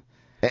 Yeah.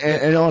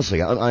 And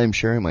honestly, I'm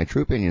sharing my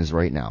true opinions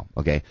right now,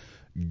 okay?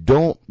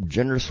 Don't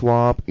gender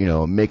swap, you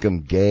know, make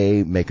them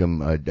gay, make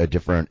them a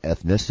different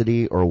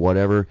ethnicity or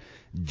whatever.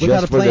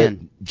 Without a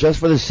plan. Just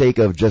for the sake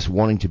of just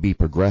wanting to be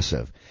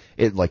progressive.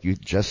 It, like you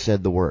just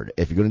said the word.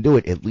 If you're going to do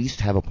it, at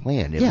least have a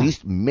plan. At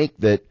least make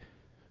that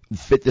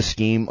fit the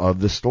scheme of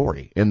the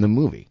story in the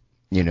movie,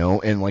 you know,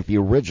 and like the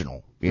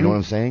original. You know what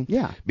I'm saying?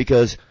 Yeah.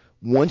 Because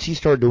once you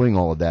start doing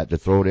all of that to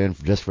throw it in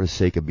just for the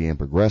sake of being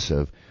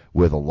progressive,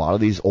 with a lot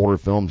of these older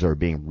films that are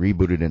being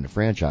rebooted into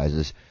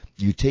franchises,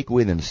 you take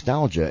away the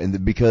nostalgia.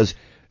 And because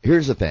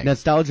here's the thing.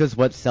 Nostalgia is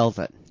what sells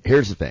it.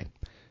 Here's the thing.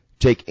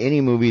 Take any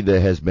movie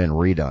that has been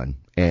redone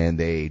and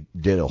they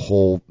did a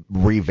whole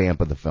revamp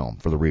of the film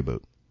for the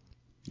reboot.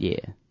 Yeah.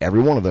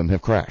 Every one of them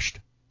have crashed.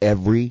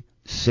 Every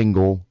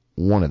single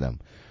one of them.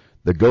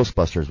 The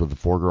Ghostbusters with the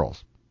 4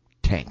 girls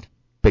tanked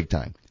big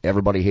time.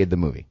 Everybody hated the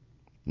movie.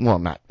 Well,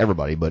 not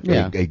everybody, but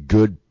a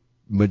good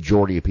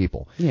majority of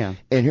people. Yeah.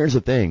 And here's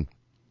the thing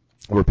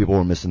where people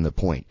were missing the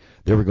point.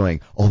 They were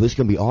going, "Oh, this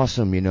can be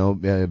awesome, you know,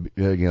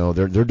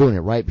 they're doing it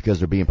right because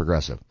they're being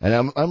progressive." And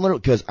I'm literally,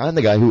 because I'm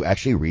the guy who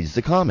actually reads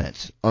the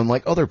comments,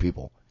 unlike other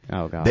people.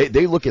 Oh god.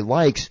 They look at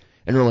likes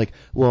and they're like,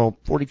 "Well,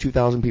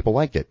 42,000 people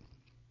liked it."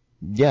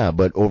 Yeah,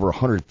 but over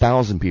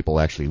 100,000 people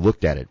actually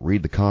looked at it,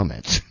 read the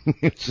comments.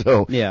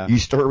 So you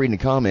start reading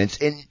the comments,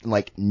 and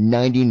like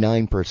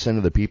 99%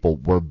 of the people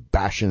were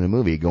bashing the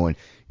movie, going,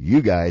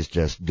 "You guys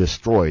just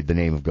destroyed the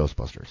name of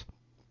Ghostbusters."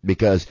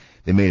 Because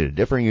they made it a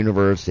different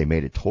universe, they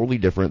made it totally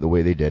different the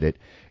way they did it,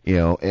 you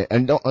know.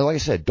 And don't, like I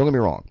said, don't get me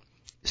wrong,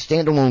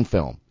 standalone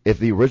film. If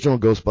the original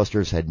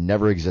Ghostbusters had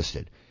never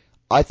existed,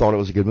 I thought it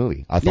was a good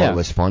movie. I thought it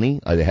was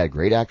funny. They had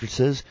great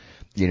actresses.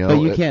 You know,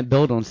 but you can't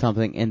build on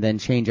something and then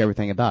change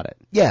everything about it.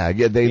 Yeah,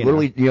 they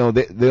literally, you know,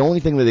 the only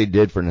thing that they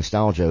did for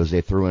nostalgia was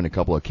they threw in a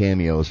couple of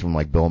cameos from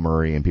like Bill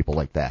Murray and people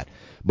like that.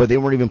 But they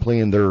weren't even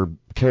playing their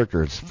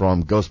characters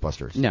from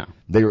Ghostbusters. No.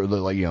 They were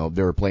like, you know,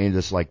 they were playing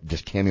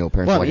just cameo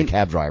appearances like a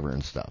cab driver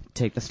and stuff.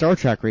 Take the Star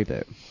Trek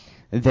reboot.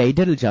 They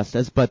did it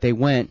justice, but they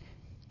went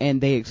and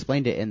they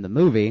explained it in the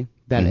movie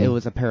that it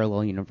was a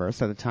parallel universe,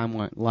 so the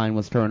timeline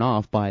was thrown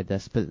off by the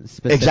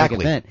specific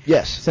event.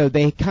 Yes. So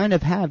they kind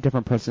of have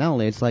different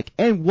personalities. Like,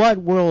 in what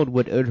world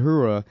would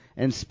Uhura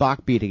and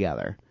Spock be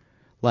together?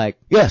 Like,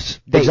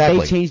 yes, they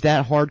exactly. changed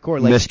that hardcore.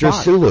 Like Mr.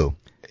 Spock. Sulu.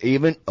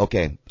 Even,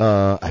 okay,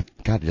 I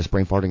just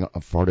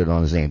farted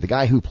on his name. The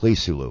guy who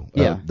plays Sulu.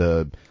 Yeah.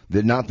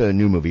 Not the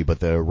new movie, but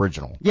the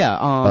original.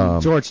 Yeah,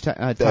 George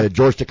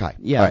Takei.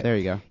 Yeah, right. There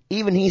you go.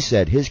 Even he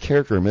said his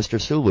character, Mr.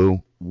 Sulu,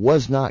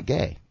 was not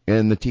gay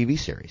in the TV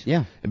series.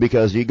 Yeah.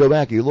 Because you go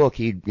back, you look,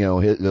 there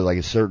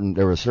were certain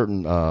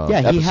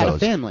episodes. He had a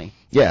family.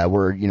 Yeah,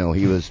 where, you know,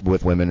 he was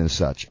with women and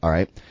such,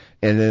 alright?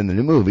 And then in the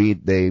new movie,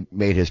 they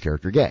made his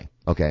character gay,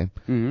 okay?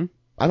 Mm-hmm.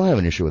 I don't have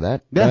an issue with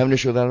that. Yeah. I don't have an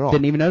issue with that at all.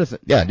 Didn't even notice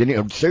it. Yeah, didn't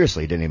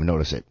even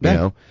notice it, you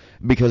know?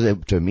 Because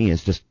to me,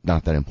 it's just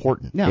not that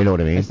important. No, you know what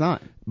I mean? It's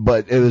not.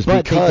 But it was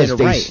because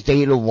they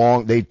stayed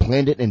along, they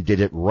planned it and did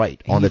it right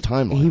on the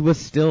timeline. He was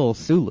still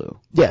Sulu.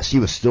 Yes, he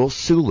was still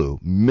Sulu.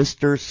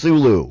 Mr.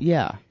 Sulu.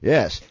 Yeah.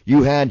 Yes.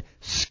 You had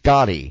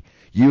Scotty.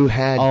 You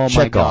had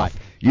my God. Chekhov.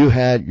 You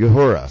had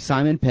Uhura.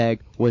 Simon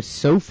Pegg was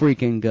so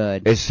freaking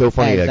good. It's so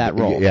funny. As that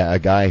role. Yeah, a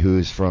guy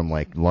who's from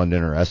like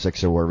London or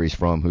Essex or wherever he's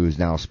from, who's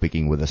now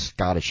speaking with a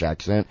Scottish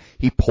accent.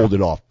 He pulled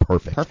it off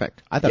perfect.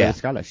 Perfect. I thought he was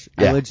Scottish.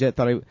 Yeah. I legit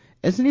thought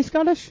isn't he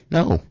Scottish?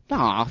 No.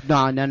 No.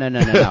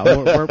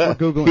 We're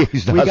Googling.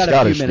 He's not we got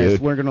Scottish, a few minutes.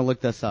 dude. We're going to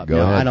look this up.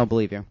 Go ahead. I don't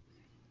believe you.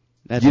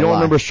 That's You a don't lie.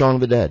 remember Shaun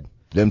of the Dead?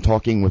 Them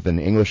talking with an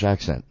English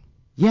accent.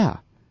 Yeah.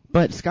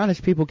 But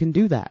Scottish people can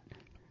do that.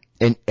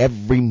 In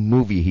every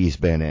movie he's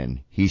been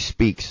in, he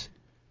speaks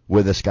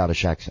with a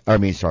Scottish accent.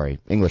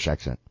 English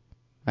accent.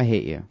 I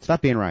hate you.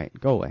 Stop being right.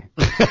 Go away.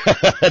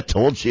 I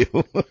told you.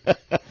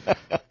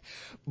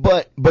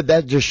 But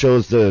that just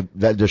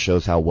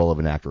shows how well of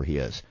an actor he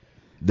is.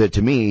 that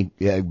to me,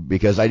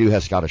 because I do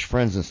have Scottish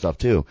friends and stuff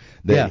too,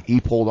 that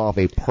he pulled off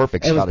a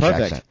perfect Scottish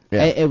accent.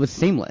 Yeah. It was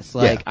seamless.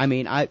 Like, I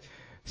mean, I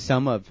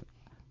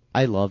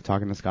love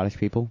talking to Scottish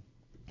people.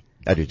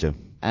 I do too.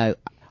 I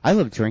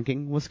love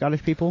drinking with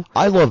Scottish people.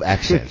 I love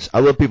accents. I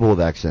love people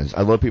with accents.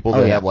 I love people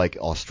that have like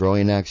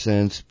Australian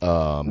accents,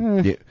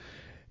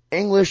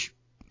 English,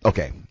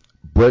 okay,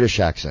 British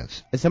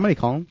accents. Is somebody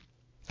calling?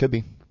 Could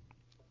be.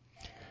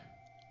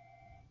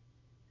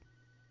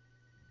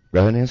 Go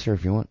ahead and answer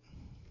if you want.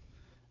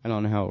 I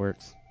don't know how it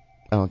works.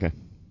 Oh, okay.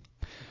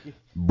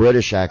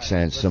 British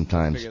accents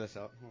sometimes. Figure this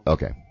out.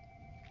 Okay.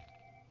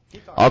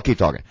 I'll keep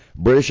talking.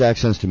 British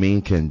accents to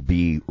me can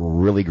be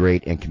really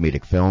great in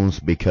comedic films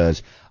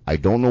because I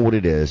don't know what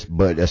it is,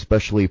 but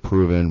especially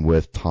proven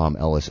with Tom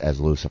Ellis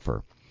as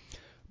Lucifer.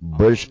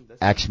 British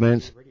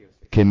accents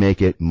can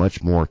make it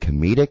much more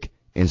comedic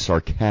and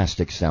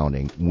sarcastic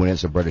sounding when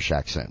it's a British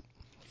accent.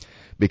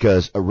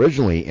 Because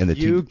originally in the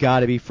You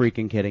gotta be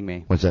freaking kidding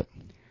me. What's that?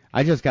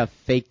 I just got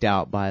faked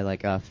out by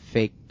like a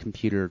fake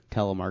computer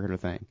telemarketer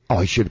thing. Oh,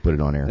 I should have put it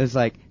on air. It's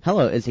like,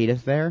 hello, is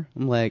Edith there?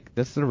 I'm like,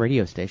 this is a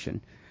radio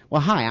station.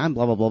 Well, hi, I'm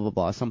blah, blah, blah, blah,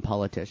 blah, some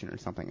politician or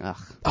something. Ugh.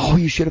 Oh,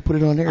 you should have put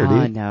it on air,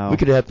 dude. No. We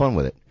could have had fun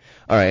with it.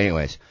 All right,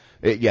 anyways.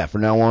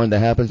 From now on, that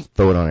happens,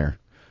 throw it on air.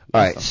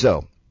 All right,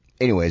 so,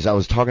 anyways, I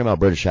was talking about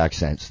British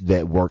accents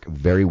that work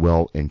very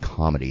well in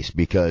comedies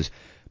because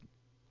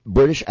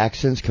British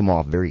accents come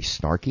off very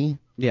snarky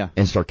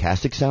and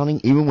sarcastic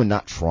sounding, even when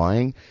not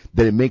trying,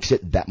 that it makes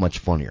it that much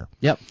funnier.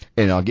 Yep.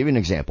 And I'll give you an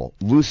example.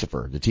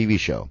 Lucifer, the TV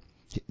show,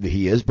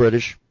 he is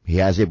British. He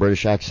has a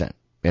British accent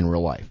in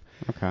real life.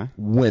 Okay.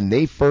 When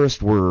they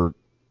first were,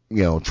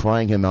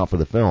 trying him out for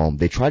the film,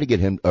 they tried to get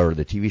him, or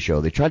the TV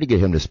show, they tried to get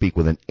him to speak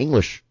with an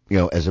English,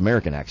 as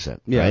American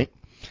accent, right?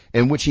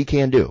 And which he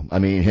can do. I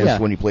mean,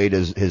 when he played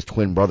his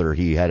twin brother,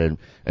 he had an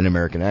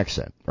American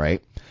accent,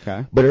 right?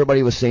 Okay. But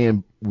everybody was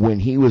saying when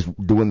he was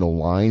doing the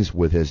lines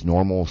with his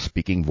normal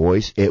speaking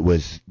voice, it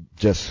was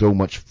just so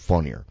much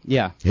funnier.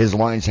 Yeah. His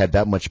lines had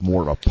that much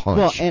more of a punch.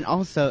 Well, and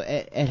also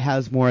it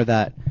has more of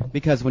that,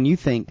 because when you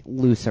think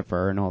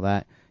Lucifer and all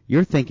that,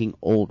 you're thinking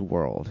old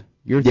world.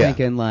 You're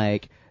thinking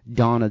like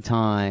Dawn of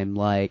Time,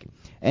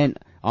 and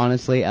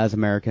honestly, as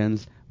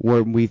Americans,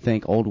 when we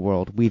think old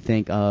world, we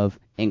think of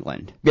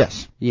England.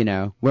 Yes.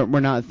 We're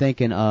not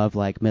thinking of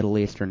like Middle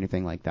East or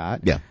anything like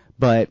that. Yeah.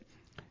 But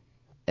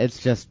it's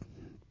just,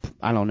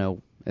 I don't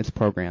know. It's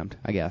programmed,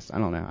 I guess. I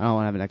don't know. I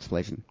don't have an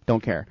explanation.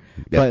 Don't care.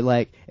 Yeah.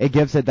 But it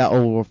gives it that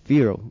old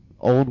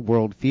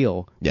world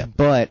feel. Yeah.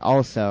 But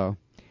also,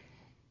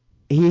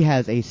 he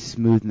has a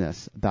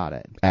smoothness about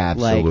it.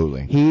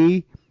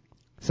 Absolutely.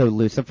 So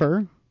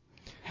Lucifer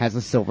has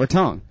a silver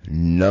tongue.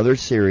 Another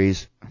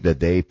series that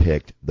they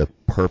picked the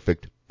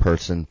perfect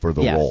person for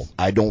the role.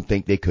 I don't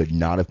think they could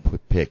not have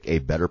picked a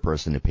better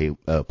person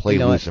to play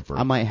Lucifer.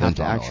 I might have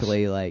to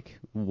actually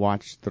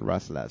watch the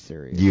rest of that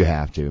series. You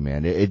have to,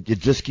 man. It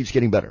just keeps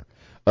getting better.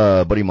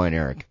 Buddy of mine,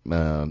 Eric.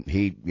 I'm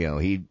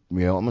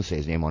gonna say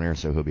his name on air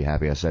so he'll be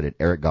happy I said it.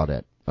 Eric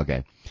Gaudet.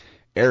 Okay.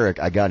 Eric,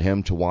 I got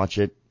him to watch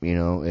it,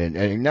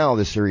 and now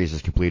the series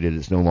is completed.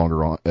 It's no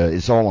longer on.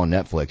 It's all on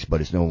Netflix,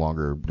 but they're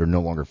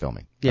no longer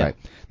filming. Yeah. Right?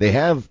 They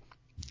have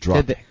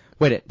dropped.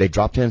 They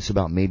dropped hints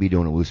about maybe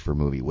doing a Lucifer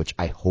movie, which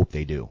I hope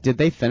they do. Did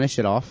they finish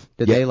it off?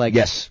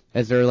 Yes.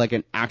 Is there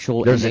an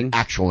actual There's ending? An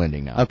actual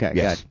ending now. Okay,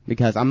 yes. Good.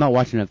 Because I'm not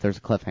watching it if there's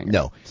a cliffhanger.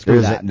 No.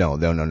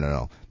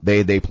 No.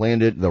 They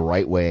planned it the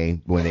right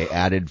way when they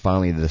added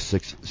finally the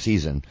 6th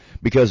season,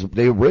 because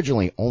they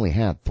originally only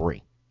had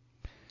 3.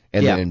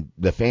 And then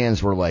the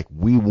fans were like,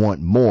 we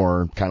want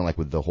more, kind of like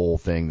with the whole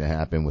thing that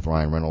happened with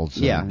Ryan Reynolds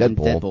and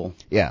Deadpool.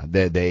 Yeah,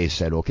 they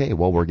said, okay,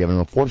 well, we're giving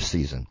them a 4th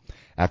season.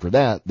 After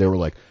that, they were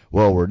like,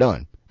 well, we're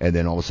done. And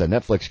then all of a sudden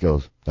Netflix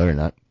goes, no, you're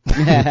not.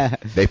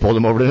 They pulled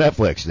them over to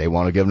Netflix. They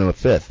want to give them a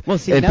 5th. Well,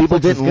 see, and Netflix people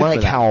didn't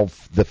like how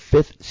the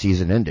 5th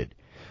season ended.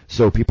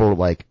 So people were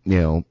like,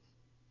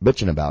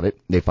 bitching about it.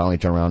 They finally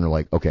turned around and were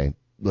like, okay,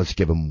 let's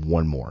give them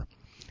one more.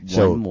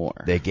 One more.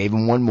 They gave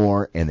them one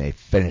more, and they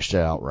finished it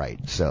out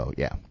right. So,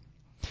 yeah.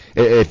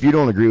 If you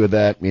don't agree with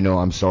that,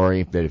 I'm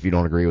sorry that if you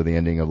don't agree with the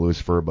ending of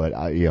Lucifer, but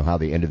how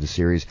they ended the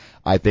series,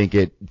 I think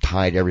it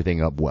tied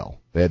everything up well.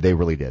 They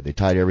really did. They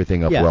tied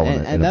everything up well.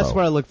 And that's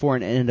what I look for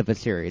in the end of a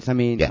series. I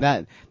mean,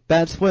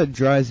 that's what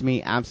drives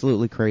me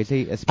absolutely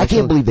crazy. I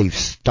can't believe they've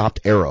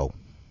stopped Arrow.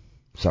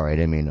 Sorry, I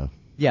didn't mean to.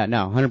 Yeah,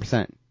 no,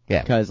 100%.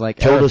 Yeah. Because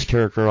killed his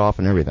character off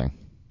and everything.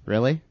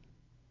 Really?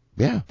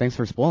 Yeah. Thanks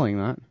for spoiling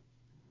that.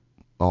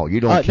 Oh,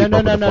 you don't keep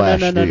up with the Flash,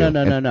 do you?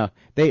 No.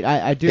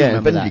 I do remember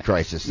Infinity that.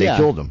 Crisis. They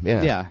killed him.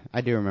 Yeah. Yeah, I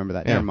do remember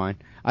that. Never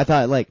mind. I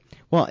thought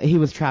he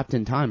was trapped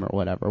in time or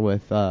whatever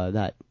with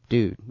that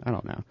dude. I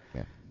don't know.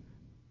 Yeah.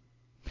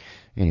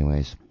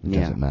 Anyways, it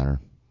doesn't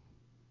matter.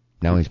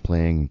 Now he's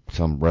playing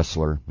some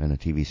wrestler in a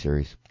TV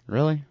series.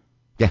 Really?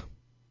 Yeah.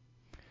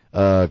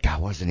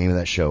 God, what's the name of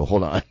that show?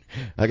 Hold on.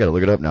 I gotta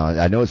look it up now.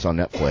 I know it's on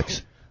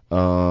Netflix.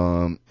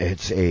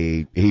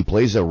 He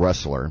plays a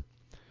wrestler.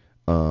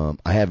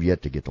 I have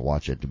yet to get to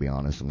watch it, to be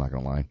honest. I'm not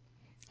gonna lie.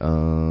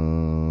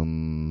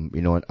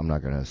 You know what? I'm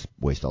not gonna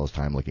waste all this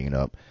time looking it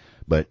up.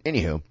 But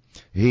anywho,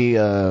 he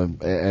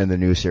in the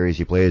new series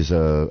he plays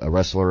a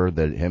wrestler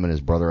that him and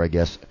his brother, I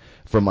guess,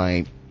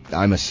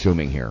 I'm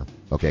assuming here,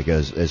 okay,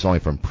 because it's only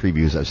from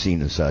previews I've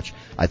seen and such.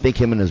 I think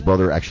him and his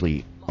brother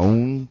actually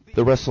own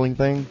the wrestling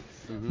thing,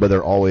 but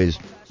they're always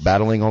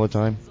battling all the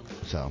time.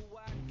 So,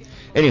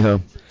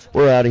 anyhow,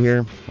 we're out of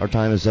here. Our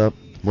time is up.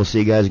 We'll see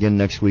you guys again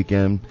next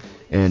weekend.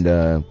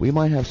 And we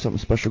might have something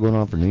special going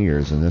on for New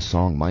Year's, and this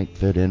song might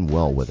fit in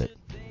well with it.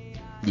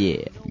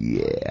 Yeah.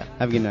 Yeah.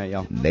 Have a good night,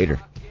 y'all. Later.